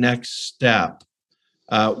 what's my next step?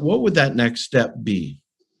 What would that next step be?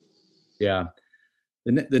 Yeah.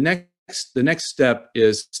 The next step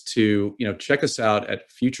is to, check us out at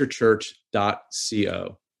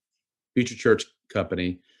futurechurch.co, Future Church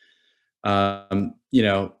Company.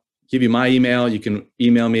 Give you my email. You can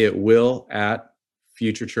email me at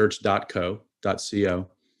will@futurechurch.co.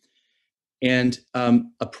 And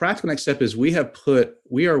a practical next step is we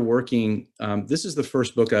are working, this is the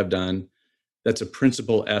first book I've done that's a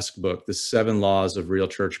principle-esque book, The 7 Laws of Real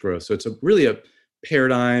Church Growth. So it's really a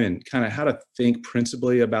paradigm and kind of how to think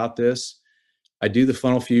principally about this. I do the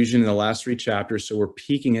funnel fusion in the last 3 chapters, so we're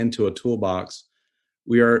peeking into a toolbox.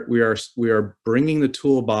 We are bringing the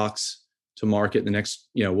toolbox to market in the next,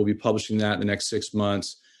 we'll be publishing that in the next 6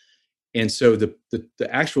 months. And so the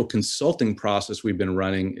actual consulting process we've been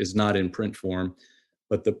running is not in print form,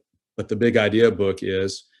 but the big idea book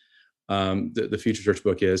is, the Future Church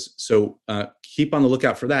book is. So keep on the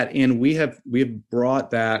lookout for that. And we have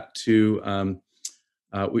brought that to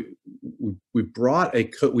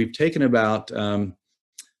we've taken about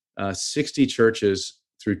 60 churches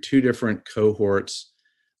through 2 different cohorts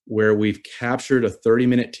where we've captured a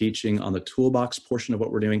 30-minute teaching on the toolbox portion of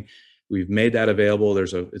what we're doing. We've made that available.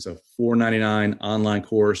 It's a $4.99 online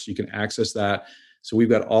course. You can access that. So we've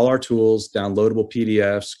got all our tools, downloadable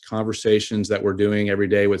PDFs, conversations that we're doing every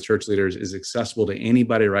day with church leaders is accessible to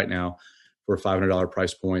anybody right now for a $500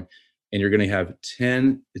 price point. And you're going to have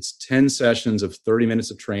 10 sessions of 30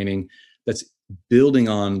 minutes of training that's building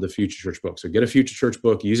on the Future Church book. So get a Future Church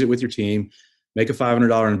book, use it with your team, make a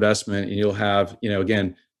 $500 investment, and you'll have,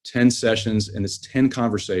 again, 10 sessions and it's 10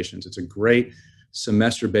 conversations. It's a great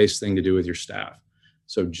semester-based thing to do with your staff.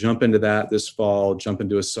 So jump into that this fall, jump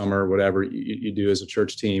into a summer, whatever you do as a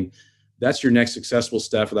church team. That's your next successful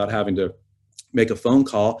step without having to make a phone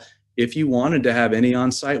call. If you wanted to have any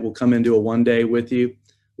on-site, we'll come and do a 1-day with you.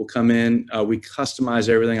 We'll come in, we customize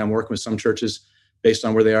everything. I'm working with some churches based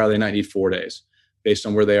on where they are, they might need 4 days. Based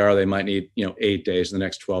on where they are, they might need 8 days in the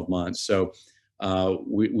next 12 months. So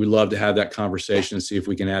we love to have that conversation and see if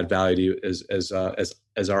we can add value to you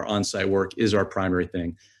as our on-site work is our primary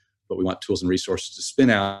thing. But we want tools and resources to spin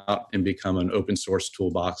out and become an open source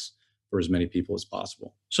toolbox for as many people as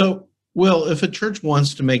possible. So, Will, if a church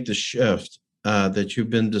wants to make the shift that you've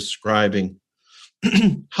been describing,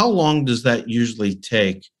 how long does that usually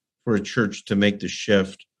take for a church to make the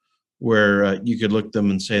shift where you could look at them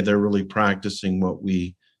and say they're really practicing what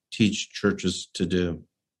we teach churches to do?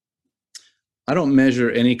 I don't measure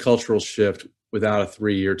any cultural shift without a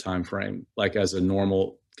 3-year time frame, like as a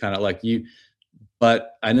normal kind of like you.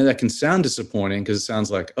 But I know that can sound disappointing because it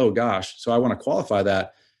sounds like, oh gosh, so I want to qualify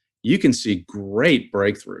that. You can see great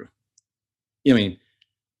breakthrough.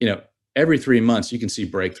 Every 3 months you can see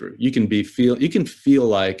breakthrough. You can feel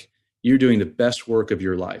like you're doing the best work of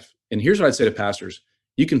your life. And here's what I'd say to pastors: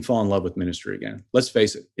 you can fall in love with ministry again. Let's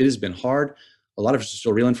face it, it has been hard. A lot of us are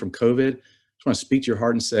still reeling from COVID. I just want to speak to your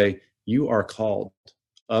heart and say, you are called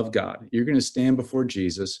of God. You're going to stand before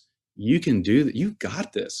Jesus. You can do that. You've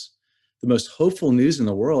got this. The most hopeful news in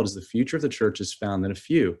the world is the future of the church is found in a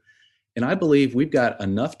few. And I believe we've got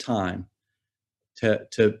enough time to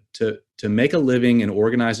make a living in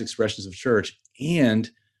organized expressions of church and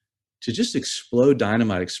to just explode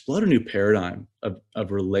dynamite, explode a new paradigm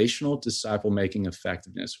of relational disciple-making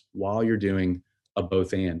effectiveness while you're doing a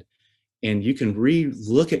both and. And you can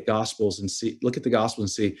look at the Gospels and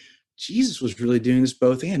see, Jesus was really doing this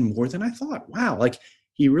both and more than I thought. Wow, like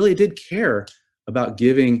he really did care about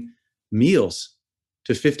giving meals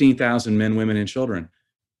to 15,000 men, women, and children.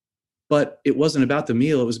 But it wasn't about the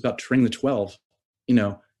meal, it was about training the 12,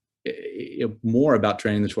 more about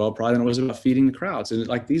training the 12 probably than it was about feeding the crowds. And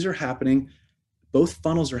like these are happening, both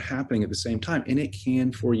funnels are happening at the same time, and it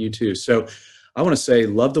can for you too. So I want to say,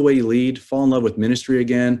 love the way you lead, fall in love with ministry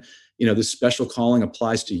again. This special calling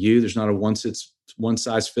applies to you. There's not a one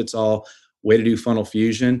size fits all way to do funnel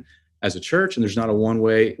fusion as a church, and there's not a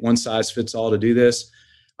one size fits all to do this.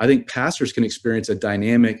 I think pastors can experience a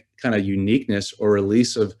dynamic kind of uniqueness or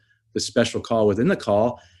release of the special call within the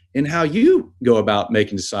call in how you go about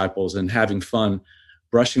making disciples and having fun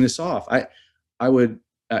brushing this off. I would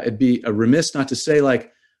it'd be a remiss not to say,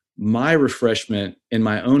 like, my refreshment in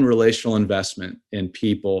my own relational investment in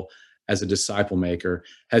people as a disciple maker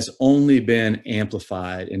has only been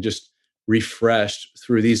amplified and just refreshed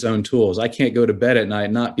through these own tools. I can't go to bed at night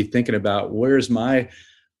and not be thinking about where's my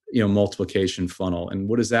multiplication funnel and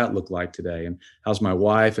what does that look like today, and how's my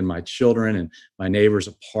wife and my children and my neighbors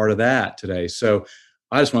a part of that today. So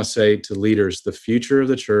I just want to say to leaders, the future of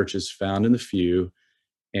the church is found in the few,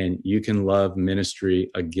 and you can love ministry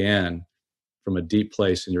again from a deep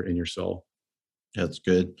place in your soul. That's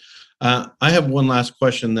good. I have one last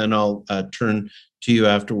question, then I'll turn to you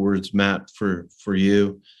afterwards, Matt, for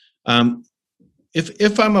you.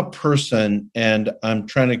 If I'm a person and I'm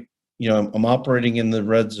trying to, I'm operating in the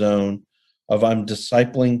red zone of I'm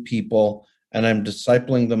discipling people and I'm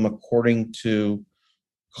discipling them according to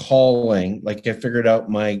calling, like I figured out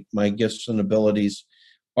my gifts and abilities,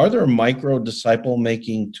 are there micro disciple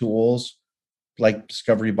making tools like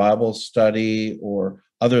Discovery Bible Study or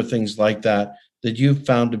other things like that you've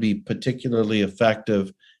found to be particularly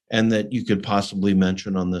effective and that you could possibly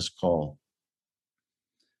mention on this call?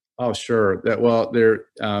 Oh, sure.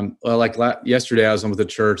 Yesterday, I was on with a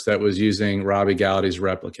church that was using Robbie Gallaty's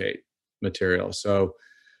Replicate material. So,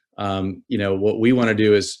 what we want to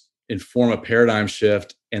do is inform a paradigm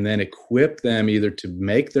shift and then equip them either to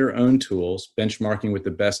make their own tools, benchmarking with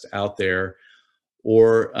the best out there,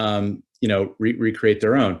 or recreate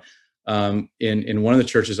their own. In one of the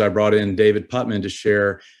churches, I brought in David Putman to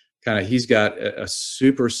share he's got a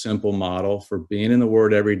super simple model for being in the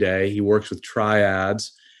Word every day. He works with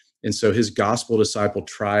triads. And so his gospel disciple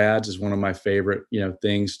triads is one of my favorite,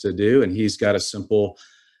 things to do. And he's got a simple,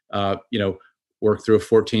 work through a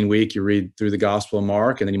 14-week, you read through the Gospel of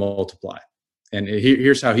Mark, and then you multiply. And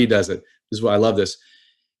here's how he does it. This is why I love this.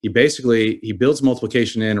 He builds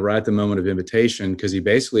multiplication in right at the moment of invitation, because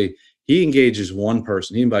he engages one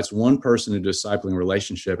person. He invites one person into a discipling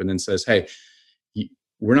relationship and then says, hey,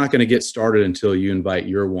 we're not going to get started until you invite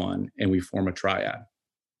your one, and we form a triad.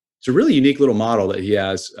 It's a really unique little model that he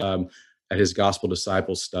has at his gospel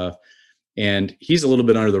disciples stuff. And he's a little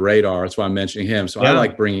bit under the radar. That's why I'm mentioning him. So I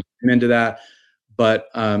like bringing him into that. But,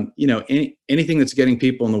 anything that's getting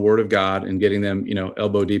people in the Word of God and getting them,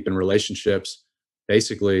 elbow deep in relationships,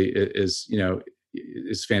 basically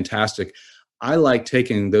is fantastic. I like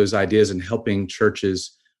taking those ideas and helping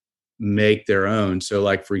churches make their own. So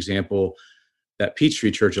like, for example, that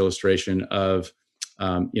Peachtree Church illustration of,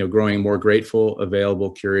 growing more grateful, available,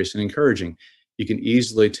 curious, and encouraging. You can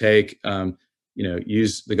easily take,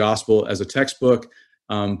 use the gospel as a textbook,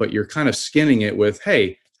 but you're kind of skinning it with,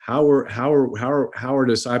 hey, how are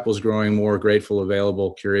disciples growing more grateful,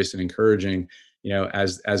 available, curious, and encouraging,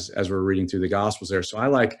 as we're reading through the gospels there. So I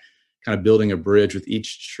like kind of building a bridge with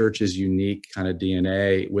each church's unique kind of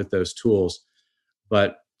DNA with those tools.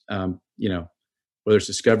 But, whether it's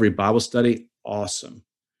Discovery Bible Study, awesome.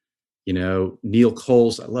 Neil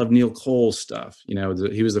Cole's, I love Neil Cole's stuff.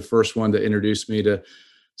 He was the first one to introduce me to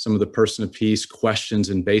some of the person of peace questions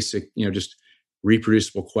and basic, just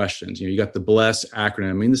reproducible questions. You got the BLESS acronym.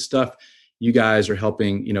 I mean, the stuff you guys are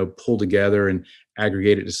helping, pull together and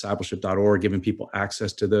aggregate at discipleship.org, giving people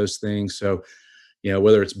access to those things. So,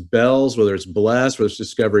 whether it's BELLS, whether it's BLESS, whether it's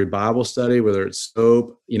Discovery Bible Study, whether it's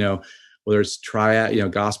SOAP, whether it's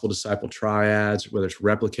triad, gospel disciple triads, whether it's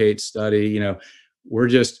Replicate Study,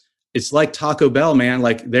 it's like Taco Bell, man.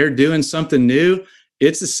 Like, they're doing something new.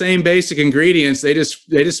 It's the same basic ingredients. They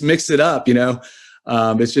just mix it up,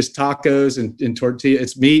 It's just tacos and tortilla.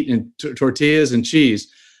 It's meat and tortillas and cheese.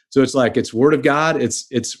 So it's Word of God.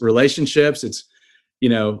 It's relationships. It's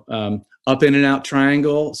up in and out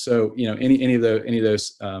triangle. So any of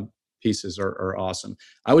those pieces are awesome.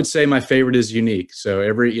 I would say my favorite is unique. So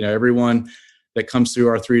everyone that comes through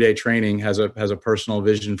our 3-day training has a personal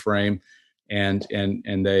vision frame. And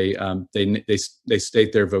they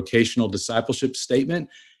state their vocational discipleship statement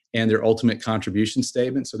and their ultimate contribution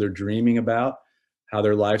statement. So they're dreaming about how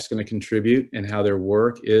their life's going to contribute and how their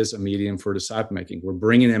work is a medium for disciple making. We're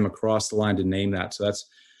bringing them across the line to name that. So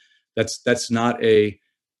that's not a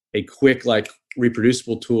quick,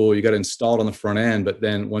 reproducible tool. You got to install it on the front end, but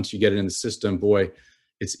then once you get it in the system, boy,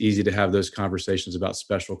 it's easy to have those conversations about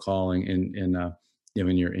special calling in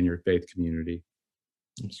your faith community.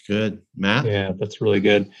 That's good. Matt? Yeah, that's really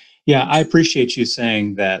good. Yeah, I appreciate you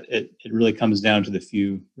saying that it really comes down to the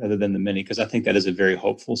few rather than the many, because I think that is a very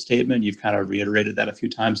hopeful statement. You've kind of reiterated that a few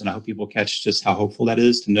times, and I hope people catch just how hopeful that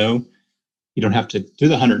is to know you don't have to do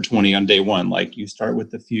the 120 on day one. Like, you start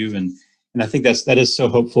with the few, and I think that is so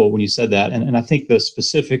hopeful when you said that. And I think the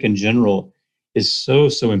specific and general is so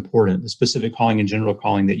important. The specific calling and general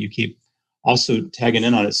calling that you keep also tagging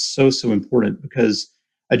in on is so important, because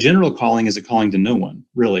a general calling is a calling to no one,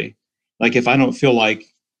 really. Like, if I don't feel like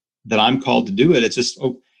that I'm called to do it, it's just,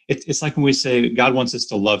 it's like when we say God wants us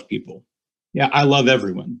to love people. Yeah, I love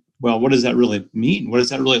everyone. Well, what does that really mean? What does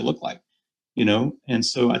that really look like? And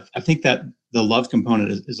so I think that the love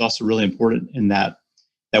component is also really important in that.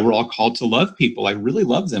 that we're all called to love people, like really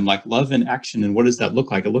love them, like love in action. And what does that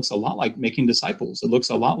look like? It looks a lot like making disciples. It looks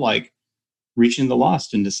a lot like reaching the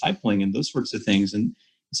lost and discipling and those sorts of things. And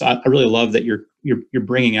so I really love that you're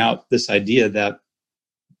bringing out this idea that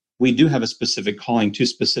we do have a specific calling to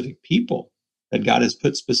specific people, that God has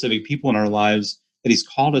put specific people in our lives that he's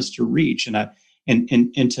called us to reach.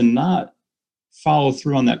 And to not follow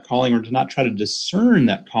through on that calling, or to not try to discern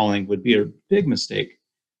that calling, would be a big mistake.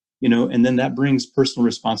 And then that brings personal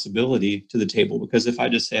responsibility to the table, because if I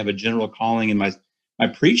just say I have a general calling and my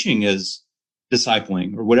preaching is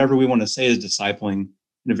discipling, or whatever we want to say is discipling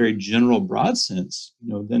in a very general, broad sense,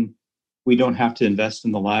 then we don't have to invest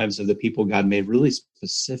in the lives of the people God may really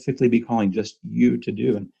specifically be calling just you to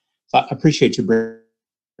do. And so I appreciate you, Brent.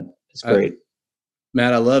 It's great.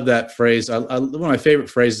 Matt, I love that phrase. One of my favorite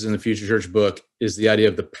phrases in the Future Church book is the idea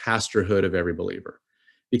of the pastorhood of every believer.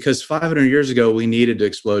 Because 500 years ago, we needed to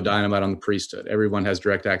explode dynamite on the priesthood. Everyone has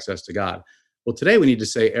direct access to God. Well, today we need to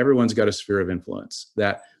say everyone's got a sphere of influence.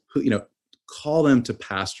 That, call them to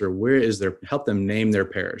pastor. Help them name their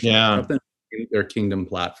parish. Yeah. Help them name their kingdom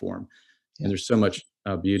platform. And there's so much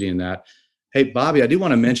beauty in that. Hey, Bobby, I do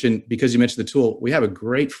want to mention, because you mentioned the tool, we have a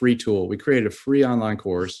great free tool. We created a free online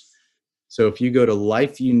course. So if you go to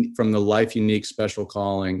from the Life Unique Special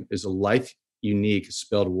Calling, is a Life Unique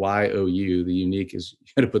spelled Y-O-U. The unique is, you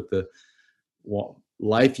got to put the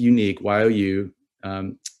Life Unique, Y-O-U,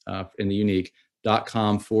 in the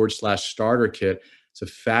unique.com/starter kit. It's a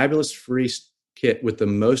fabulous free kit with the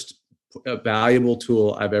most valuable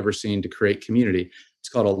tool I've ever seen to create community. It's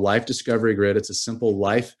called a Life Discovery Grid. It's a simple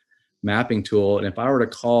life mapping tool. And if I were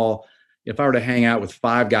to hang out with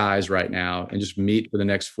 5 guys right now and just meet for the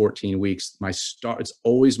next 14 weeks, it's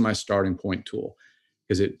always my starting point tool,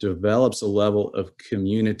 because it develops a level of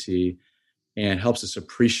community and helps us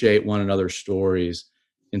appreciate one another's stories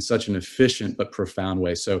in such an efficient but profound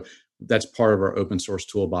way. So that's part of our open source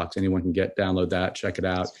toolbox. Anyone can download that, check it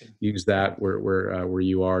out, use that where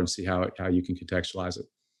you are, and see how you can contextualize it.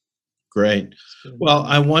 Great. Well,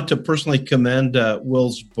 I want to personally commend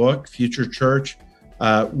Will's book, Future Church.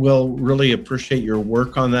 Will, really appreciate your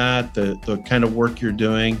work on that, the kind of work you're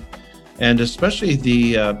doing, and especially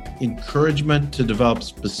the encouragement to develop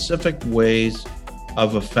specific ways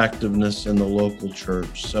of effectiveness in the local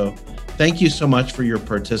church. So thank you so much for your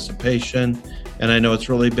participation. And I know it's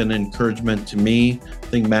really been an encouragement to me. I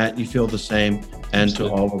think, Matt, you feel the same, and to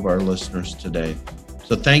all of our listeners today.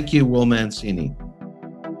 So thank you, Will Mancini.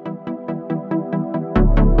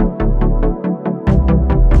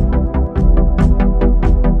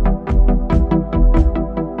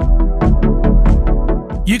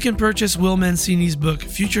 You can purchase Will Mancini's book,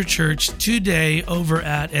 Future Church, today over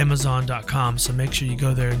at Amazon.com. So make sure you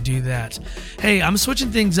go there and do that. Hey, I'm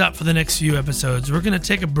switching things up for the next few episodes. We're going to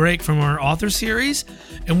take a break from our author series,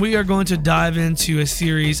 and we are going to dive into a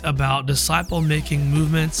series about disciple-making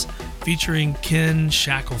movements featuring Ken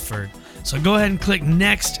Shackelford. So go ahead and click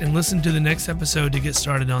next and listen to the next episode to get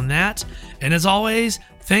started on that. And as always,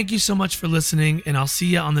 thank you so much for listening, and I'll see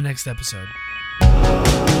you on the next episode.